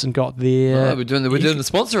Endurance and got their... we're doing the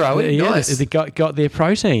sponsor, are we? Yeah, nice. They got their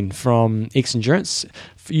protein from X Endurance. It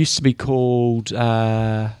used to be called...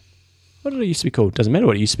 what did it used to be called? Doesn't matter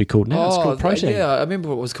what it used to be called now. It's called protein. Yeah, I remember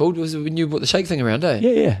what it was called. It was when you bought the shake thing around, eh?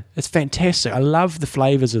 Yeah. It's fantastic. I love the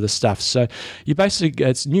flavours of the stuff. So you basically,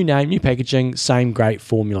 it's new name, new packaging, same great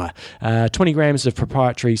formula. 20 grams of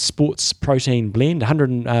proprietary sports protein blend,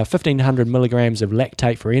 1,500 milligrams of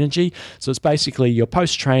lactate for energy. So it's basically your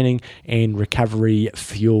post-training and recovery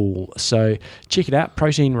fuel. So check it out,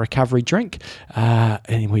 protein recovery drink.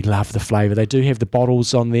 And we love the flavour. They do have the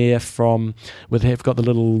bottles on there they've got the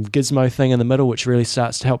little gizmo thing in the middle, which really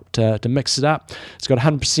starts to help to mix it up. It's got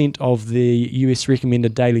 100% of the US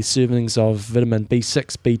recommended daily servings of vitamin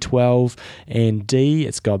B6, B12 and D.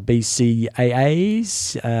 It's got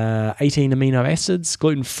BCAAs, 18 amino acids,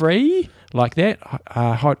 gluten-free, like that,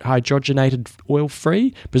 hydrogenated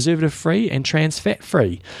oil-free, preservative-free and trans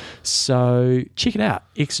fat-free. So check it out,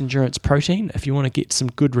 X Endurance Protein, if you want to get some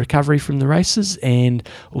good recovery from the races and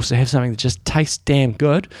also have something that just tastes damn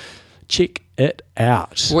good. Check it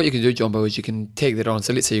out. What you can do, Jumbo, is you can tag that on.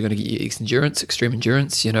 So let's say you're going to get your X Endurance, Extreme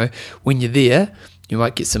Endurance, when you're there, you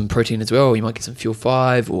might get some protein as well. You might get some Fuel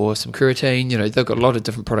 5 or some creatine. They've got a lot of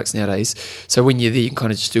different products nowadays. So when you're there, you can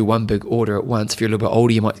kind of just do one big order at once. If you're a little bit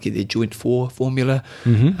older, you might get their Joint 4 formula.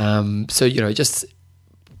 Mm-hmm. So, just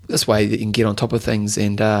this way that you can get on top of things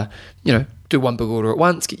and, do one big order at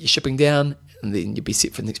once, get your shipping down, and then you'll be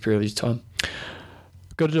set for the next period of time.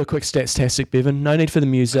 Got to do a quick stats-tastic, Bevan. No need for the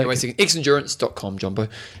music. Wait a second. Xendurance.com, Jumbo.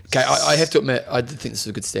 Okay, I have to admit, I did think this was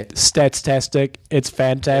a good stat. Stats-tastic. It's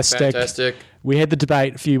fantastic. It's fantastic. We had the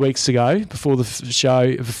debate a few weeks ago before the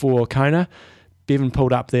show, before Kona. Bevan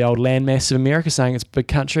pulled up the old landmass of America, saying it's a big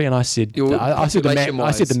country, and I said, I said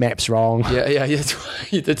the map's wrong. Yeah,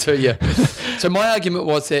 you did too. Yeah. So my argument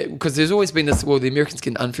was that because there's always been this, the Americans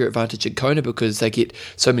get an unfair advantage in Kona because they get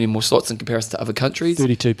so many more slots in comparison to other countries.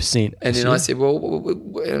 32%. And then I said,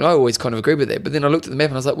 and I always kind of agree with that. But then I looked at the map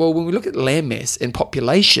and I was like, when we look at landmass and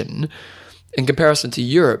population in comparison to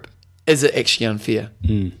Europe, is it actually unfair?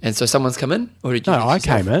 And so someone's come in? Or did you I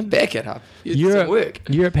came in. Back it up.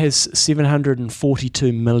 Europe has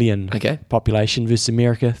 742 million population versus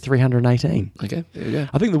America 318. Okay, there we go.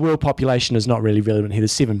 I think the world population is not really relevant here.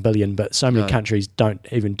 There's 7 billion, but so many countries don't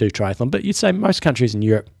even do triathlon. But you'd say most countries in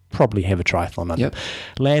Europe probably have a triathlon. Yep.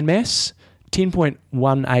 Landmass,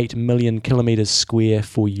 10.18 million kilometres square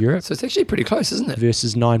for Europe. So it's actually pretty close, isn't it?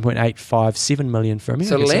 Versus 9.857 million for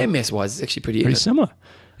America. So landmass-wise, it's actually pretty similar.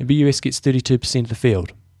 The US gets 32% of the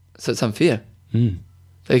field. So it's unfair.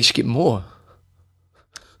 They should get more.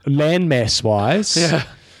 Landmass-wise. Yeah.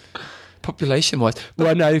 Population-wise.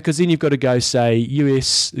 Well, no, because then you've got to go say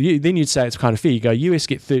US. Then you'd say it's kind of fair. You go US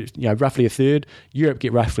get roughly a third. Europe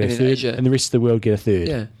get roughly a third, Asia. And the rest of the world get a third.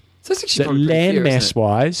 Yeah. So it's actually probably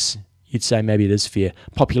landmass-wise, you'd say maybe it is fair.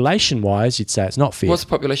 Population-wise, you'd say it's not fair. What's the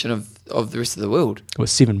population of the rest of the world? Well,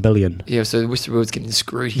 7 billion. Yeah, so the rest of the world's getting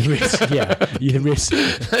screwed. The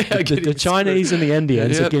Chinese and the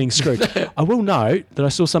Indians are getting screwed. I will note that I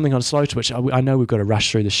saw something on Slow Twitch. I know we've got to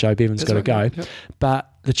rush through the show. Bevan's got to go. Yep.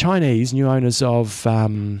 But the Chinese new owners of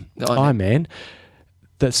Ironman,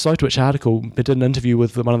 that Slow Twitch article, they did an interview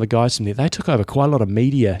with one of the guys from there. They took over quite a lot of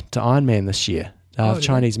media to Ironman this year.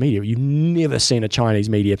 Chinese media. You've never seen a Chinese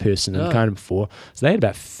media person in Kona before. So they had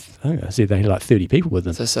about, I said they had like 30 people with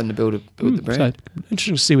them. So starting to build the brand. So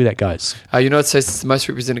interesting to see where that goes. United States is the most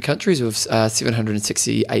represented countries with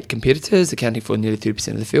 768 competitors, accounting for nearly 30%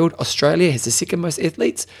 of the field. Australia has the second most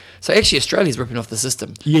athletes. So actually Australia's ripping off the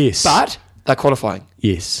system. Yes. But they're qualifying.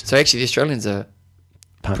 Yes. So actually the Australians are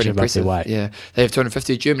pretty impressive. Weight. Yeah. They have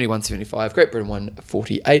 250, Germany 175, Great Britain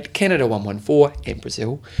 148, Canada 114, and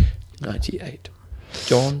Brazil 98.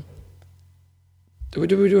 John, did we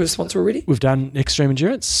do a sponsor already? We've done Extreme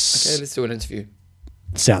Endurance. Okay, let's do an interview.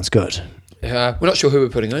 Sounds good. We're not sure who we're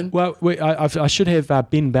putting in. Well, I should have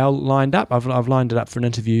Ben Bell lined up. I've lined it up for an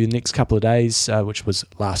interview the next couple of days, which was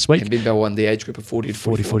last week. And Ben Bell won the age group of 40 to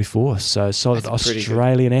 44. So solid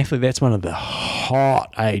Australian athlete. That's one of the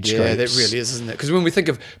hot age groups. Yeah, that really is, isn't it? Because when we think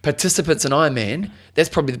of participants in Ironman, that's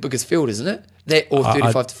probably the biggest field, isn't it? That or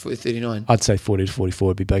 35 to 39. I'd say 40 to 44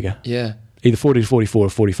 would be bigger. Yeah. Either 40 to 44 or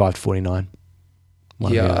 45 to 49.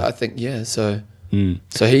 I think, yeah. So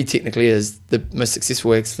he technically is the most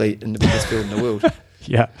successful athlete in the biggest field in the world.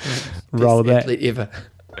 Yeah. Roll that. Athlete ever.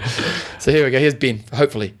 So here we go. Here's Ben,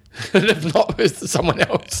 hopefully. If not, it's someone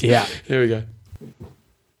else. Yeah. Here we go.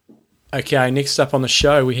 Okay, next up on the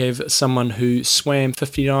show, we have someone who swam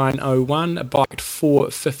 59.01, biked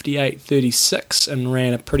 4:58.36, and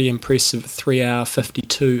ran a pretty impressive 3 hour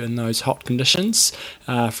 52 in those hot conditions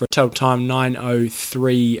for a total time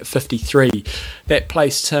 9:03.53. That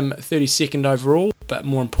placed him 32nd overall, but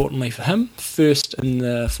more importantly for him, first in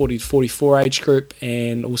the 40 to 44 age group,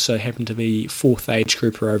 and also happened to be fourth age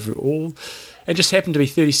grouper overall. It just happened to be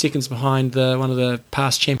 30 seconds behind one of the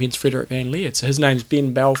past champions, Frederick Van Leert. So his name's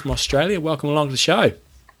Ben Bell from Australia. Welcome along to the show.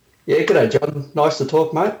 Yeah, g'day, John. Nice to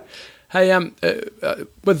talk, mate. Hey,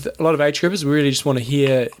 with a lot of age groupers, we really just want to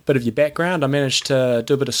hear a bit of your background. I managed to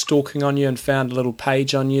do a bit of stalking on you and found a little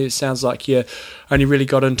page on you. It sounds like you only really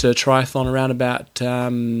got into triathlon around about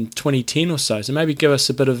 2010 or so. So maybe give us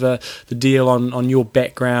a bit of the deal on your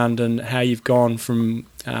background and how you've gone from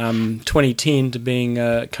 2010 to being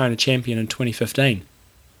a Kona champion in 2015.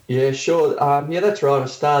 Yeah, sure. Yeah, that's right. I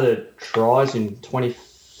started tries in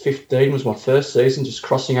 2015 was my first season, just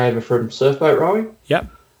crossing over from surfboat rowing. Yep.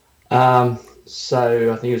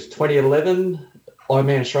 So I think it was 2011.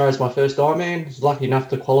 Ironman Australia was my first Ironman. I was lucky enough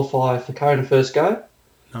to qualify for Kona first go.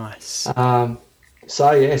 Nice.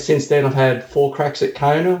 So yeah, since then I've had 4 cracks at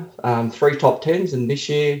Kona, 3 top 10s, and this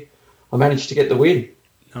year I managed to get the win.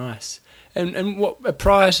 Nice. And what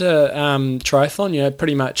prior to triathlon,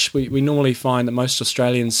 pretty much we normally find that most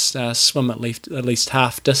Australians swim at least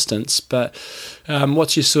half distance. But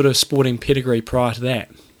what's your sort of sporting pedigree prior to that?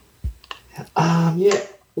 Yeah.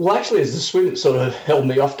 Well, actually, it's the swim that sort of held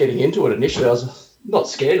me off getting into it initially. I was not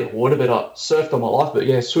scared of the water, but I surfed all my life. But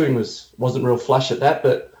yeah, swimming wasn't real flush at that.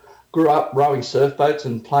 But grew up rowing surfboats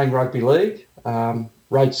and playing rugby league.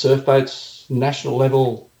 Rode surfboats national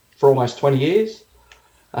level for almost 20 years.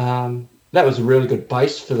 That was a really good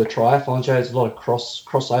base for the triathlon show. There's a lot of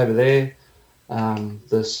crossover there.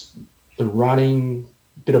 The running,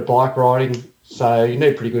 bit of bike riding. So you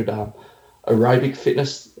need pretty good aerobic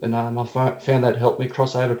fitness, and I found that helped me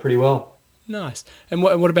cross over pretty well. Nice. And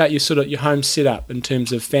what about your home setup in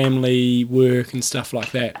terms of family, work, and stuff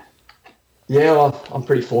like that? Yeah, well, I'm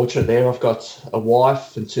pretty fortunate there. I've got a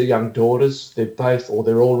wife and 2 young daughters. They're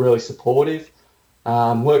all really supportive.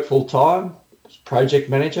 Work full time, project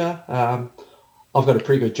manager. I've got a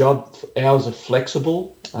pretty good job. Hours are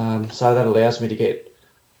flexible, so that allows me to get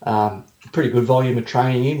pretty good volume of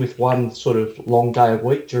training in with one sort of long day a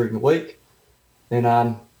week during the week. Then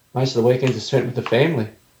most of the weekends are spent with the family.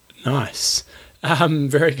 Nice.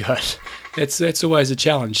 Very good. That's always a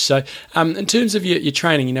challenge. So in terms of your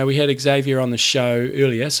training, we had Xavier on the show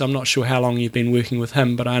earlier, so I'm not sure how long you've been working with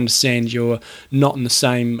him, but I understand you're not in the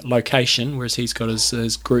same location, whereas he's got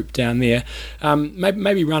his group down there.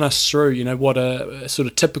 Maybe run us through, what a sort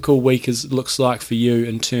of typical week looks like for you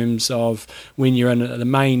in terms of when you're in the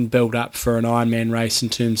main build-up for an Ironman race in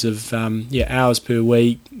terms of hours per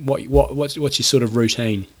week. What's your sort of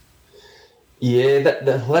routine? Yeah,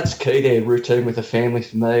 that's key there, routine with the family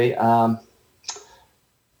for me.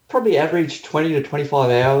 Probably average 20 to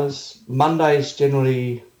 25 hours. Mondays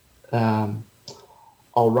generally I'll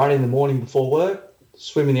run in the morning before work,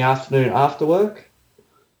 swim in the afternoon after work.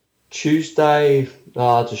 Tuesday,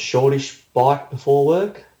 it's a shortish bike before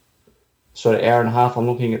work. Sort of hour and a half I'm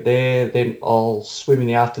looking at there. Then I'll swim in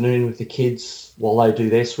the afternoon with the kids while they do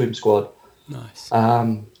their swim squad. Nice.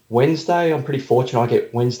 Wednesday, I'm pretty fortunate. I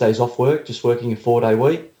get Wednesdays off work, just working a 4-day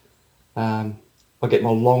week. I get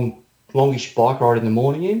my longish bike ride in the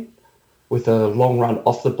morning in with a long run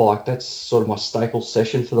off the bike. That's sort of my staple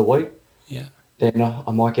session for the week. Yeah. Then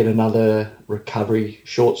I might get another recovery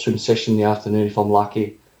short swim session in the afternoon if I'm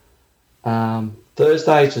lucky.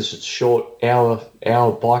 Thursday, it's just a short hour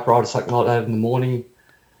bike ride or something like that in the morning.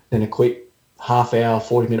 Then a quick half hour,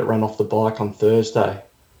 40-minute run off the bike on Thursday.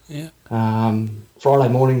 Yeah. Friday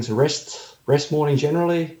morning's a rest morning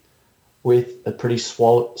generally, with a pretty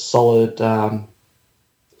solid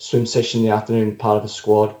swim session in the afternoon, part of a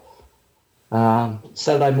squad.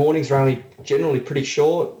 Saturday mornings are only generally pretty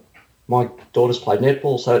short. My daughter's played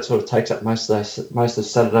netball, so it sort of takes up most of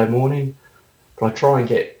Saturday morning. But I try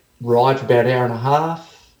and ride for about an hour and a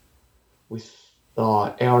half, with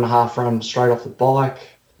hour and a half run straight off the bike,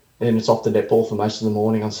 and it's off the netball for most of the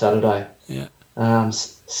morning on Saturday. Yeah.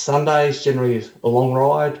 Sundays generally a long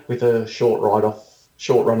ride with a short run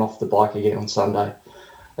off the bike again on Sunday,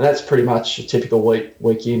 and that's pretty much a typical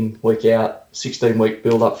week in, week out, 16-week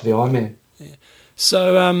build up for the Ironman. Yeah.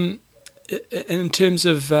 So, in terms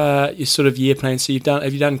of your sort of year plan, so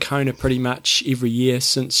have you done Kona pretty much every year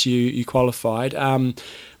since you qualified?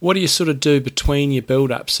 What do you sort of do between your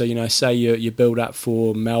build-ups? So, say you build up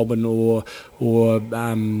for Melbourne or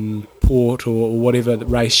Port or whatever the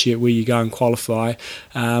race where you go and qualify.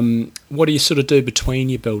 What do you sort of do between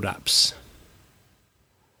your build-ups?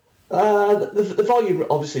 The volume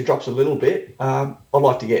obviously drops a little bit. I'd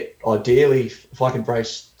like to get, ideally, if I could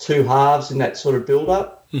race 2 halves in that sort of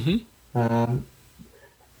build-up. Mm-hmm.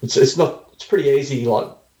 It's pretty easy, like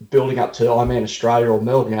building up to Ironman Australia or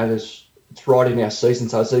Melbourne. It's right in our season,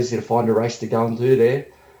 so it's easy to find a race to go and do there.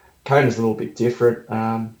 Kona's a little bit different.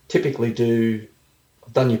 Typically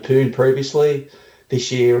I've done Yeppoon previously.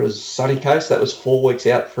 This year was Sunny Coast. That was 4 weeks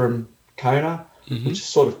out from Kona, mm-hmm. which is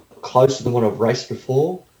sort of closer than what I've raced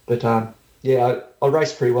before. But I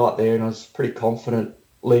raced pretty well up there, and I was pretty confident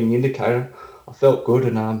leading into Kona. I felt good,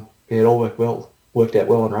 and it all worked out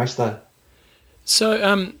well on race day.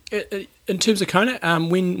 So, in terms of Kona,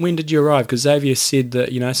 when did you arrive? Because Xavier said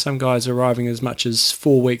that some guys are arriving as much as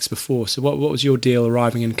 4 weeks before. So, what was your deal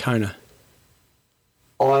arriving in Kona?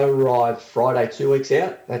 I arrived Friday 2 weeks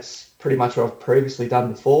out. That's pretty much what I've previously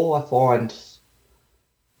done before. I find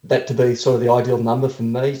that to be sort of the ideal number for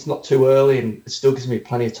me. It's not too early, and it still gives me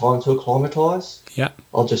plenty of time to acclimatise. Yeah,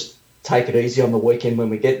 I'll just take it easy on the weekend when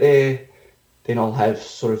we get there. Then I'll have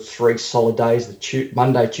sort of 3 solid days: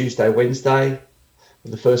 Monday, Tuesday, Wednesday.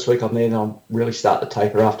 The first week I'm there, then I'll really start to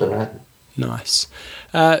taper after that. Nice.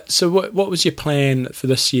 So what was your plan for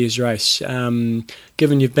this year's race?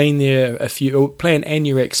 Given you've been there plan and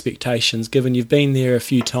your expectations, given you've been there a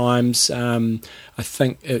few times, I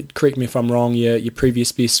think, correct me if I'm wrong, your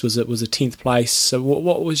previous best was a 10th place. So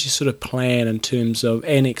what was your sort of plan in terms of,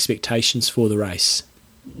 and expectations for the race?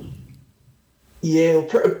 Yeah,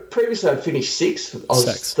 previously I'd finished 6th. I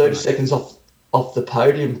was 30 seconds off the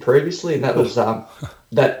podium previously, and that was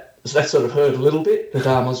that sort of hurt a little bit. But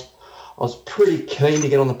I was pretty keen to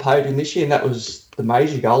get on the podium this year, and that was the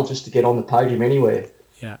major goal, just to get on the podium anywhere.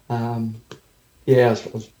 Yeah. I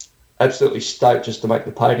was absolutely stoked just to make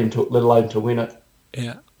the podium, let alone to win it.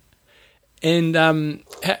 Yeah. And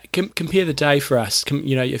compare the day for us.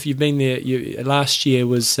 If you've been there, last year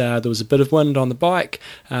was there was a bit of wind on the bike.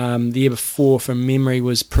 The year before, from memory,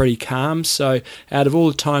 was pretty calm. So, out of all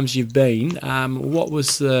the times you've been, what were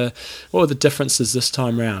the differences this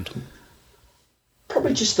time round?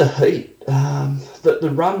 Probably just the heat. The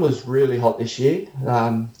run was really hot this year.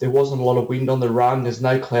 There wasn't a lot of wind on the run. There's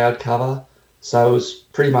no cloud cover, so it was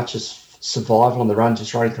pretty much just survival on the run,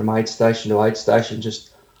 just running from aid station to aid station, just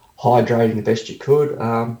hydrating the best you could.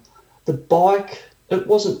 The bike, it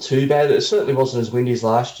wasn't too bad. It certainly wasn't as windy as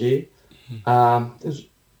last year. There was a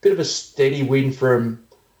bit of a steady wind from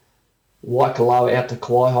Waikoloa out to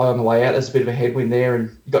Kawaihae on the way out. There's a bit of a headwind there,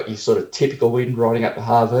 and you got your sort of typical wind riding up to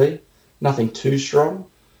Harvey. Nothing too strong.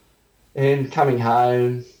 And coming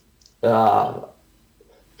home,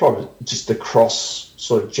 probably just the cross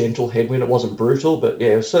sort of gentle headwind. It wasn't brutal, but yeah,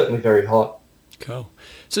 it was certainly very hot. Cool.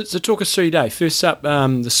 So talk us through your day. First up,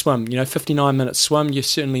 the swim. 59-minute swim. You're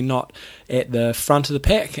certainly not at the front of the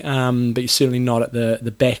pack, but you're certainly not at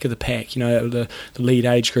the back of the pack. The lead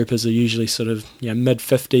age groupers are usually sort of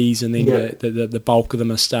mid-50s, and then the bulk of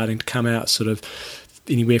them are starting to come out sort of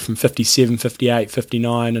anywhere from 57, 58,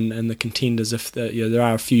 59, and the contenders. There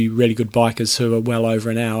are a few really good bikers who are well over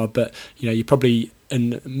an hour, but you're probably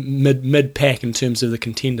in mid pack in terms of the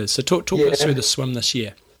contenders. So talk us through the swim this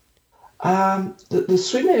year. The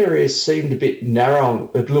swim area seemed a bit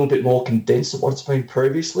narrow, a little bit more condensed than what it's been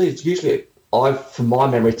previously. It's usually from my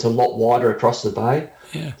memory, it's a lot wider across the bay.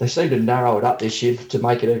 Yeah. They seem to narrow it up this year to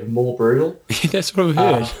make it even more brutal. That's what I've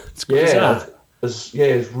heard. It's bizarre. It was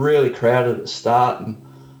really crowded at the start, and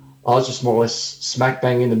I was just more or less smack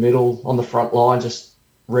bang in the middle on the front line, just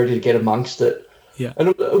ready to get amongst it. Yeah. And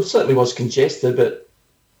it certainly was congested, but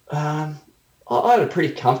I had a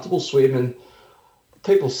pretty comfortable swim, and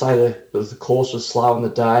people say that the course was slow on the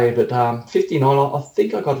day, but 59, I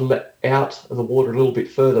think I got let out of the water a little bit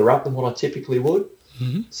further up than what I typically would.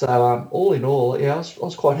 Mm-hmm. So all in all, I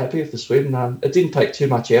was quite happy with the swim. It didn't take too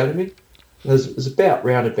much out of me. It was about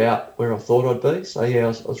roundabout where I thought I'd be. So I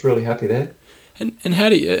was really happy there. And how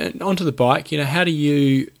do you, onto the bike? How do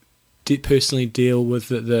you personally deal with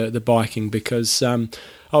the biking? Because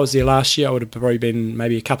I was there last year. I would have probably been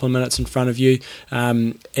maybe a couple of minutes in front of you,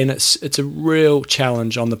 and it's a real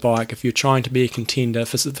challenge on the bike if you're trying to be a contender.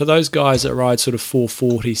 For those guys that ride sort of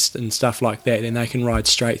 440s and stuff like that, then they can ride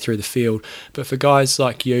straight through the field. But for guys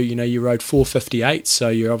like you rode 458, so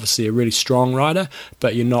you're obviously a really strong rider,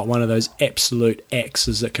 but you're not one of those absolute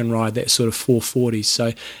axes that can ride that sort of 440s.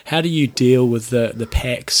 So how do you deal with the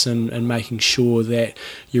packs and making sure that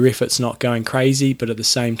your effort's not going crazy, but at the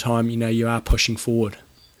same time, you are pushing forward?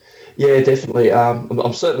 Yeah, definitely.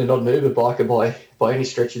 I'm certainly not an Uber biker by any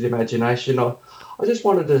stretch of the imagination. I just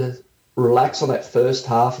wanted to relax on that first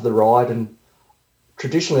half of the ride, and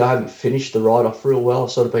traditionally I haven't finished the ride off real well.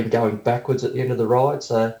 I've sort of been going backwards at the end of the ride,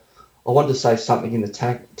 so I wanted to save something in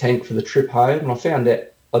the tank for the trip home, and I found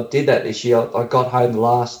that I did that this year. I got home the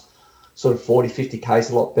last sort of 40, 50 Ks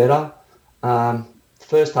a lot better. The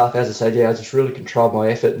first half, as I said, I just really controlled my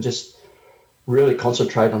effort and just really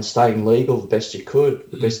concentrate on staying legal the best I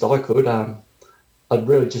could. I'd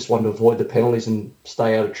really just wanted to avoid the penalties and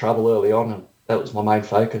stay out of trouble early on, and that was my main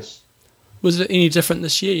focus. Was it any different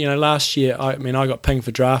this year? Last year, I got pinged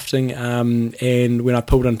for drafting, and when I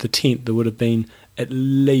pulled into the tent, there would have been at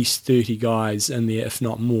least 30 guys in there, if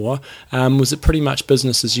not more. Was it pretty much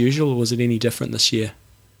business as usual, or was it any different this year?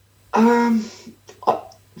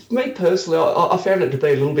 Me personally, I found it to be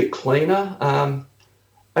a little bit cleaner.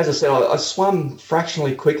 As I said, I swam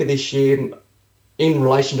fractionally quicker this year in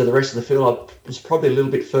relation to the rest of the field. I was probably a little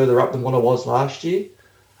bit further up than what I was last year.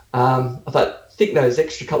 I think those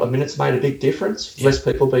extra couple of minutes made a big difference, less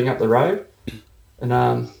people being up the road.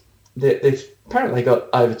 And they've apparently got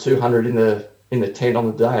over 200 in the tent on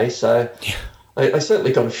the day, so they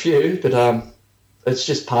certainly got a few, but it's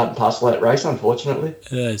just part and parcel of that race, unfortunately.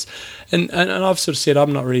 It is. And I've sort of said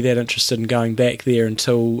I'm not really that interested in going back there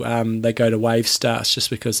until they go to wave starts,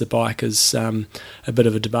 just because the bike is a bit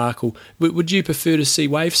of a debacle. Would you prefer to see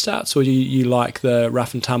wave starts, or do you like the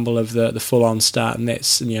rough and tumble of the full-on start, and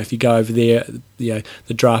that's, if you go over there, the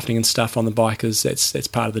drafting and stuff on the bike that's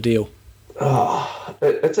part of the deal? Oh,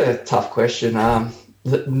 it's a tough question. No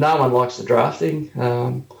one likes the drafting,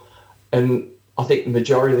 and I think the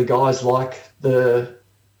majority of the guys like the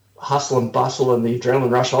hustle and bustle and the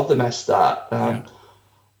adrenaline rush of the mass start. I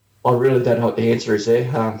really don't know what the answer is there.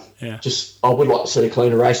 I would like to see a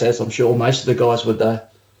cleaner race, as I'm sure most of the guys would, though.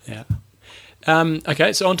 Yeah.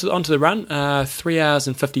 Okay, so onto the run. 3 hours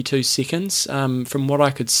and 52 seconds. From what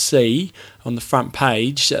I could see on the front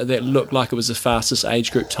page, that looked like it was the fastest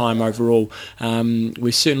age group time overall.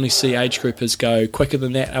 We certainly see age groupers go quicker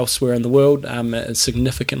than that elsewhere in the world,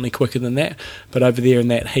 significantly quicker than that. But over there in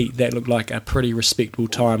that heat, that looked like a pretty respectable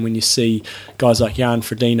time. When you see guys like Jan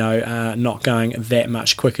Frodeno not going that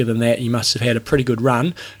much quicker than that, you must have had a pretty good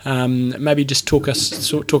run. Maybe just talk us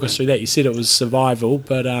through that. You said it was survival,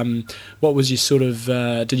 but what was your sort of,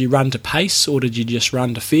 did you run to pace, or did you just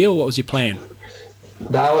run to feel? What was your plan?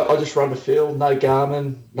 No, I just run to feel, no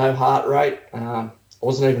Garmin, no heart rate. I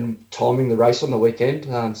wasn't even timing the race on the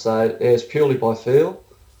weekend, so it was purely by feel.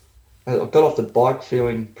 I got off the bike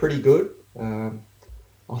feeling pretty good.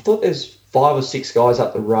 I thought there's 5 or 6 guys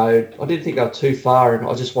up the road. I didn't think they were too far, and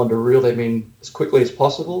I just wanted to reel them in as quickly as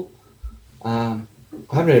possible. I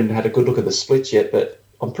haven't even had a good look at the splits yet, but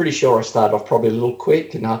I'm pretty sure I started off probably a little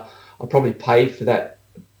quick, and I probably paid for that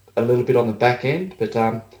a little bit on the back end. But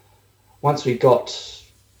once we got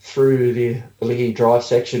through the Ali'i Drive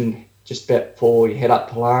section, just about before you head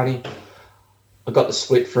up Palani, I got the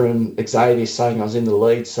split from Xavier saying I was in the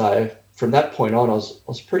lead. So from that point on, I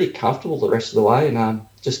was pretty comfortable the rest of the way, and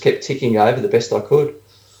just kept ticking over the best I could.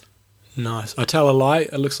 Nice. I tell a lie,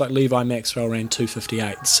 it looks like Levi Maxwell ran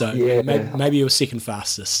 2:58, so maybe you were second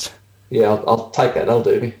fastest. Yeah, I'll take that. That'll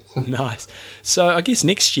do me. Nice. So I guess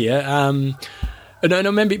next year,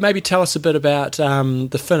 No, maybe tell us a bit about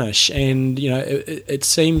the finish. And it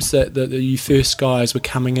seems that you first guys were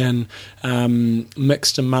coming in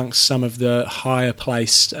mixed amongst some of the higher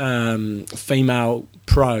placed female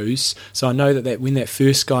pros. So I know that when that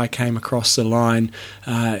first guy came across the line,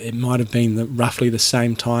 it might have been roughly the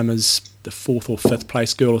same time as the 4th or 5th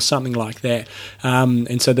place girl or something like that,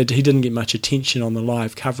 and so that he didn't get much attention on the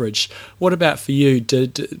live coverage. What about for you?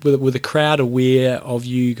 Were the crowd aware of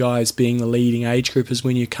you guys being the leading age groupers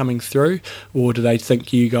when you're coming through, or do they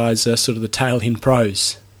think you guys are sort of the tail end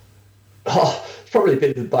pros? Oh, it's probably a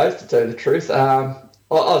bit of both, to tell you the truth. I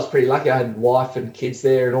was pretty lucky. I had wife and kids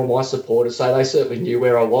there and all my supporters, so they certainly knew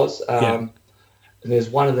where I was. And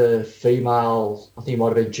there's one of the females, I think it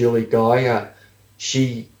might have been Julie Guy,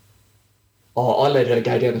 I let her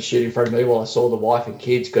go down the chute in front of me while I saw the wife and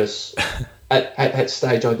kids, because at that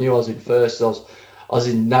stage I knew I was in first. I was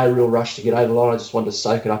in no real rush to get over the line. I just wanted to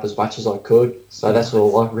soak it up as much as I could. So that's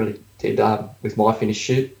all I really did with my finish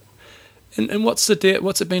chute. And what's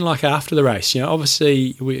it been like after the race?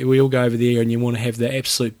 Obviously we all go over there and you want to have the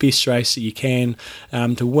absolute best race that you can.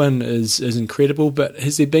 To win is incredible, but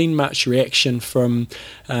has there been much reaction from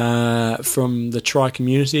the tri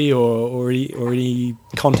community or any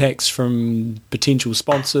contacts from potential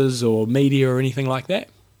sponsors or media or anything like that?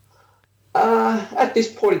 At this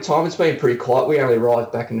point in time, it's been pretty quiet. We only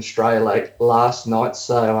arrived back in Australia late last night,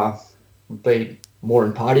 so we've been more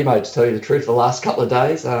in party mode, to tell you the truth, the last couple of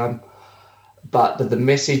days. But the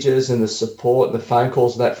messages and the support and the phone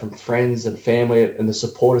calls and that from friends and family and the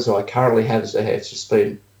supporters who I currently have, it's just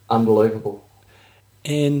been unbelievable.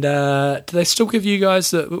 And do they still give you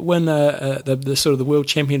guys the sort of the World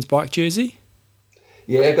Champions bike jersey?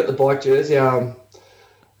 Yeah, I got the bike jersey. The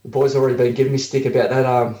boys have already been giving me stick about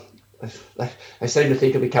that. They seem to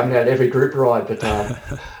think it'll be coming out every group ride, but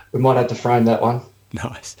we might have to frame that one.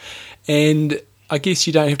 Nice. And I guess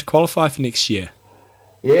you don't have to qualify for next year.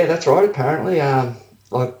 Yeah, that's right, apparently.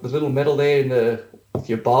 Like the little medal there with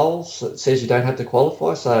your bowls, it says you don't have to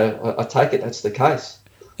qualify, so I take it that's the case.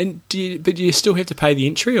 And do you still have to pay the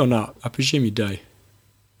entry or not? I presume you do.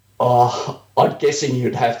 Oh, I'm guessing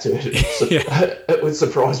you'd have to. It would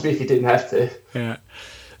surprise me if you didn't have to. Yeah.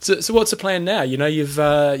 So what's the plan now?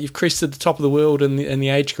 You've crested the top of the world in the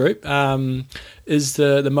age group. Is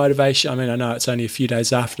the motivation? I mean, I know it's only a few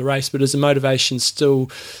days after the race, but is the motivation still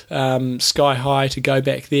sky high to go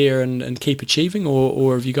back there and keep achieving,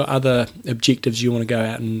 or have you got other objectives you want to go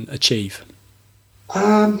out and achieve?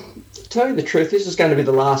 To tell you the truth, this is going to be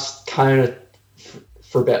the last Kona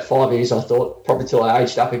for about 5 years. I thought probably till I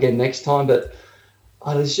aged up again next time, but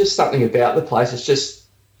there's just something about the place. It's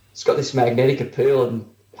got this magnetic appeal and.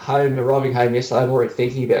 Arriving home yesterday, I'm already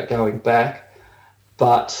thinking about going back,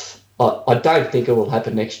 but I don't think it will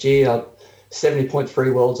happen next year.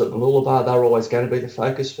 70.3 Worlds at Mooloolaba, they're always going to be the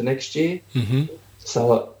focus for next year. Mm-hmm.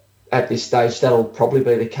 So at this stage, that'll probably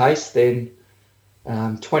be the case. Then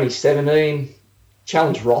 2017,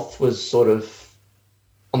 Challenge Roth was sort of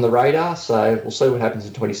on the radar, so we'll see what happens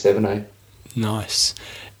in 2017. Nice.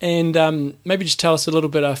 And maybe just tell us a little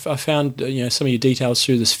bit. I found some of your details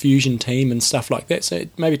through this Fusion team and stuff like that. So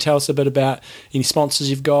maybe tell us a bit about any sponsors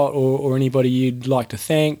you've got, or anybody you'd like to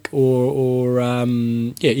thank, or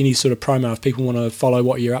any sort of promo if people want to follow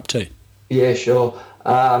what you're up to. Yeah, sure.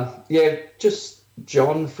 Just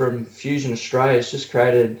John from Fusion Australia has just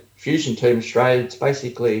created Fusion Team Australia. It's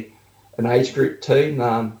basically an age group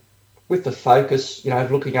team with the focus,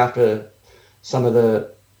 of looking after some of the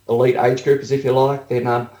elite age groupers, if you like,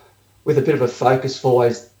 then with a bit of a focus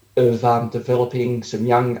always of developing some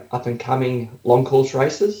young up-and-coming long course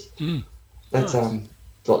races. That's nice.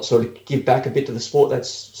 Sort of give back a bit to the sport. That's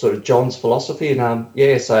sort of John's philosophy,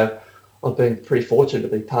 and so I've been pretty fortunate to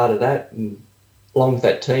be part of that. And along with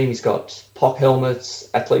that team, he's got POC helmets,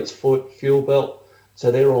 athlete's foot, fuel belt,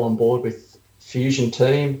 so they're all on board with Fusion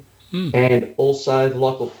team. And also the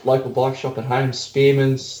local bike shop at home,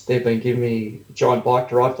 Spearman's, they've been giving me a giant bike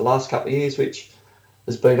to ride for the last couple of years, which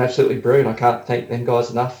has been absolutely brilliant. I can't thank them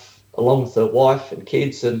guys enough, along with the wife and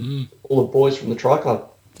kids and all the boys from the Tri Club.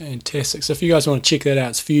 Fantastic. So if you guys want to check that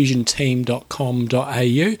out, it's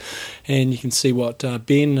fusionteam.com.au, and you can see what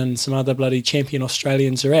Ben and some other bloody champion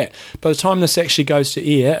Australians are at. By the time this actually goes to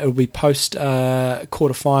air, it will be post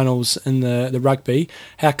quarterfinals in the rugby.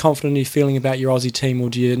 How confident are you feeling about your Aussie team, or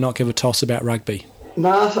do you not give a toss about rugby? No,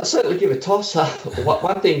 I certainly give a toss.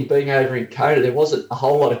 One thing being over in Kona, there wasn't a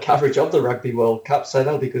whole lot of coverage of the Rugby World Cup, so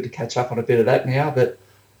that'll be good to catch up on a bit of that now. But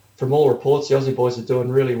from all reports, the Aussie boys are doing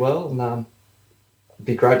really well, and it'd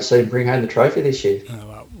be great to see him bring home the trophy this year. Oh,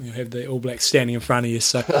 well, you'll have the All Blacks standing in front of you,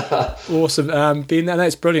 so awesome. Ben,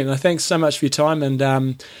 that's brilliant. Thanks so much for your time,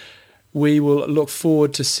 and we will look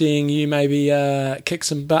forward to seeing you maybe kick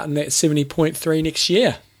some butt in that 70.3 next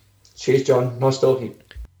year. Cheers, John. Nice talking.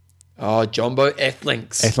 Oh, Jumbo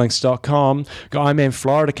Athlinks. Athlinks.com. Got Ironman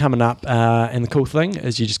Florida coming up, and the cool thing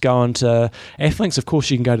is you just go on to Athlinks. Of course,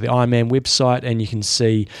 you can go to the Ironman website and you can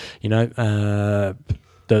see,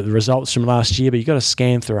 the results from last year, but you've got to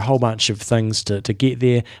scan through a whole bunch of things to get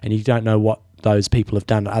there, and you don't know what those people have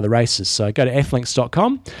done at other races. So go to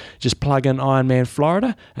athlinks.com, just plug in Ironman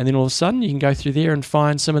Florida, and then all of a sudden you can go through there and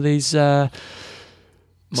find some of these sort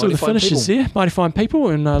of the finishers there, mighty fine people,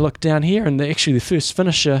 and look down here, and the first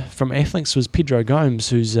finisher from Athlinks was Pedro Gomes,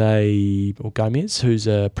 who's a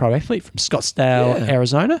pro athlete from Scottsdale,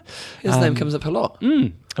 Arizona. His name comes up a lot.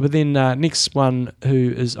 But then next one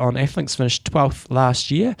who is on Athlinks finished 12th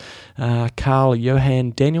last year, Carl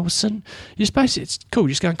Johan Danielson. It's cool.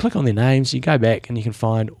 Just go and click on their names. You go back and you can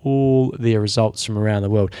find all their results from around the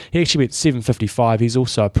world. He actually went 7:55. He's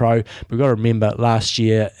also a pro. But we've got to remember last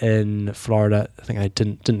year in Florida, I think they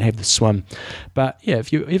didn't have the swim. But yeah,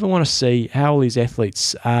 if you ever want to see how all these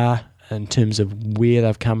athletes are in terms of where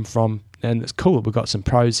they've come from, and it's cool that we've got some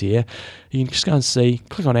pros here, you can just go and see,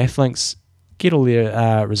 click on Athlinks, get all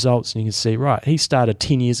their results, and you can see, right, he started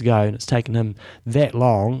 10 years ago and it's taken him that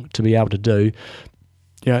long to be able to do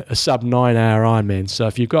a sub 9 hour Ironman. So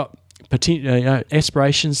if you've got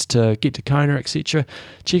aspirations to get to Kona, etc.,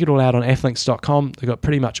 check it all out on athlinks.com. They've got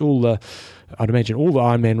pretty much all the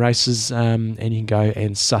Ironman races, and you can go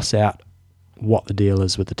and suss out what the deal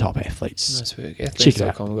is with the top athletes. Nice work. Check it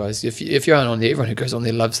out. Athlinks.com, guys. If you aren't on there, everyone who goes on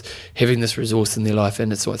there loves having this resource in their life,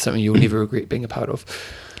 and it's something you'll never regret being a part of.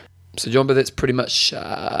 So, John, but that's pretty much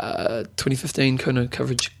 2015 Kona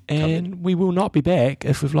coverage. And we will not be back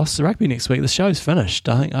if we've lost the rugby next week. The show's finished.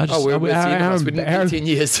 I think. We didn't 10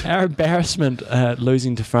 years. Our embarrassment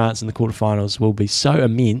losing to France in the quarterfinals will be so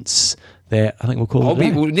immense that I think we'll call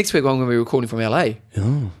it. Next week I'm going to be recording from LA.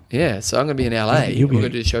 Oh. Yeah, so I'm going to be in LA. We're going to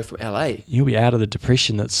do a show from LA. You'll be out of the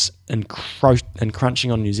depression that's encroaching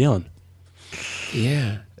on New Zealand.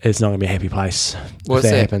 Yeah. It's not going to be a happy place What's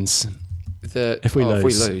if that that happens. If we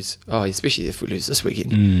lose. Oh, especially if we lose this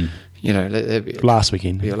weekend. That'd be last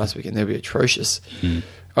weekend. That'd be atrocious. I'm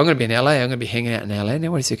going to be in LA. I'm going to be hanging out in LA.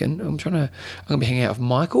 Now, wait a second. I'm going to be hanging out with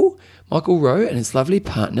Michael Rowe and his lovely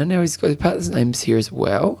partner. Now, he's got his partner's names here as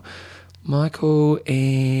well. Michael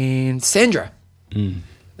and Sandra. They've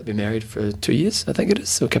been married for 2 years, I think it is,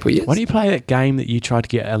 so a couple of years. Why don't you play that game that you tried to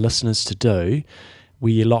get our listeners to do,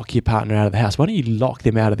 where you lock your partner out of the house? Why don't you lock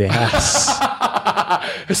them out of their house?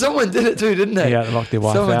 Someone did it too, didn't they? Yeah, they locked their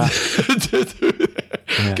wife out.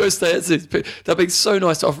 Go stay at Suits. They've been so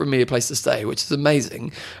nice to offer me a place to stay, which is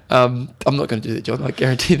amazing. I'm not going to do that, John. I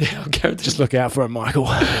guarantee that. Just look out for it, Michael.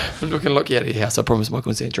 I'm not going to lock you out of your house. I promise,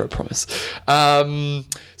 Michael and Sandra. I promise. Jumbo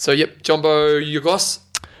Yugos.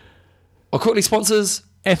 Our quarterly sponsors.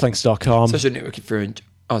 Athlinks.com. Social networking for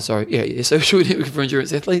social networking for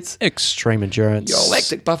endurance athletes. Extreme Endurance. Your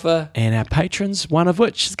lactic buffer. And our patrons, one of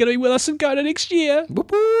which is going to be with us in Kona next year. Boop,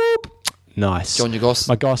 boop. Nice. John Yugos.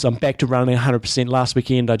 My gosh, I'm back to running 100%. Last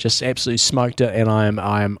weekend, I just absolutely smoked it, and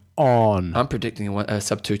I am on. I'm predicting a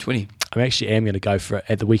sub 220. I am going to go for it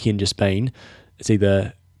at the weekend just been. It's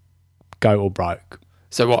either go or broke.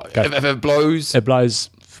 So what? If it blows? It blows,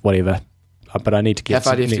 whatever. But I need to get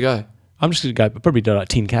How far do you have to go? I'm just going to go, probably do like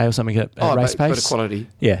 10K or something at race pace. Bit of quality.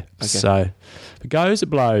 Yeah. Okay. So if it goes,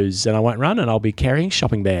 it blows, and I won't run, and I'll be carrying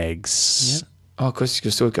shopping bags. Yeah. Oh, of course, you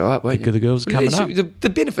can still go up, won't you? The girls are coming up. The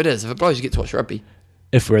benefit is, if it blows, you get to watch rugby.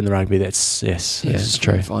 If we're in the rugby, that's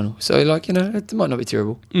true. Final. So, it might not be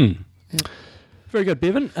terrible. Yeah. Very good,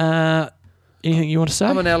 Bevan. Anything you want to say?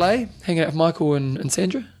 I'm in LA, hanging out with Michael and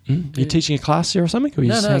Sandra. You're teaching a class there or something? Or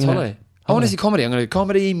No, it's holiday. I want to see comedy. I'm going to do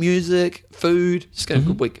comedy, music, food. Just going to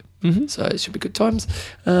have a good week. So it should be good times.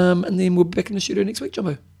 And then we'll be back in the studio next week,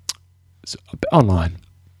 Jumbo. So, online.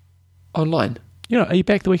 Online? Are you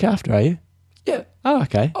back the week after, are you? Yeah. Oh,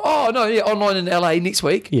 okay. Oh, no, yeah, online in LA next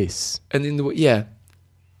week. Yes. And then, Yeah,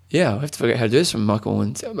 I'll have to figure out how to do this from Michael.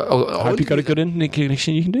 And I hope you've got a good internet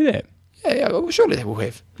connection. You can do that. Yeah, well, surely they will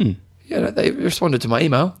have. Yeah, they responded to my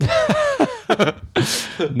email.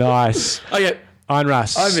 Nice. Okay. Iron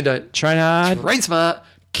Russ. Don't. Train hard. Train smart.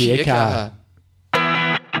 Kia kaha.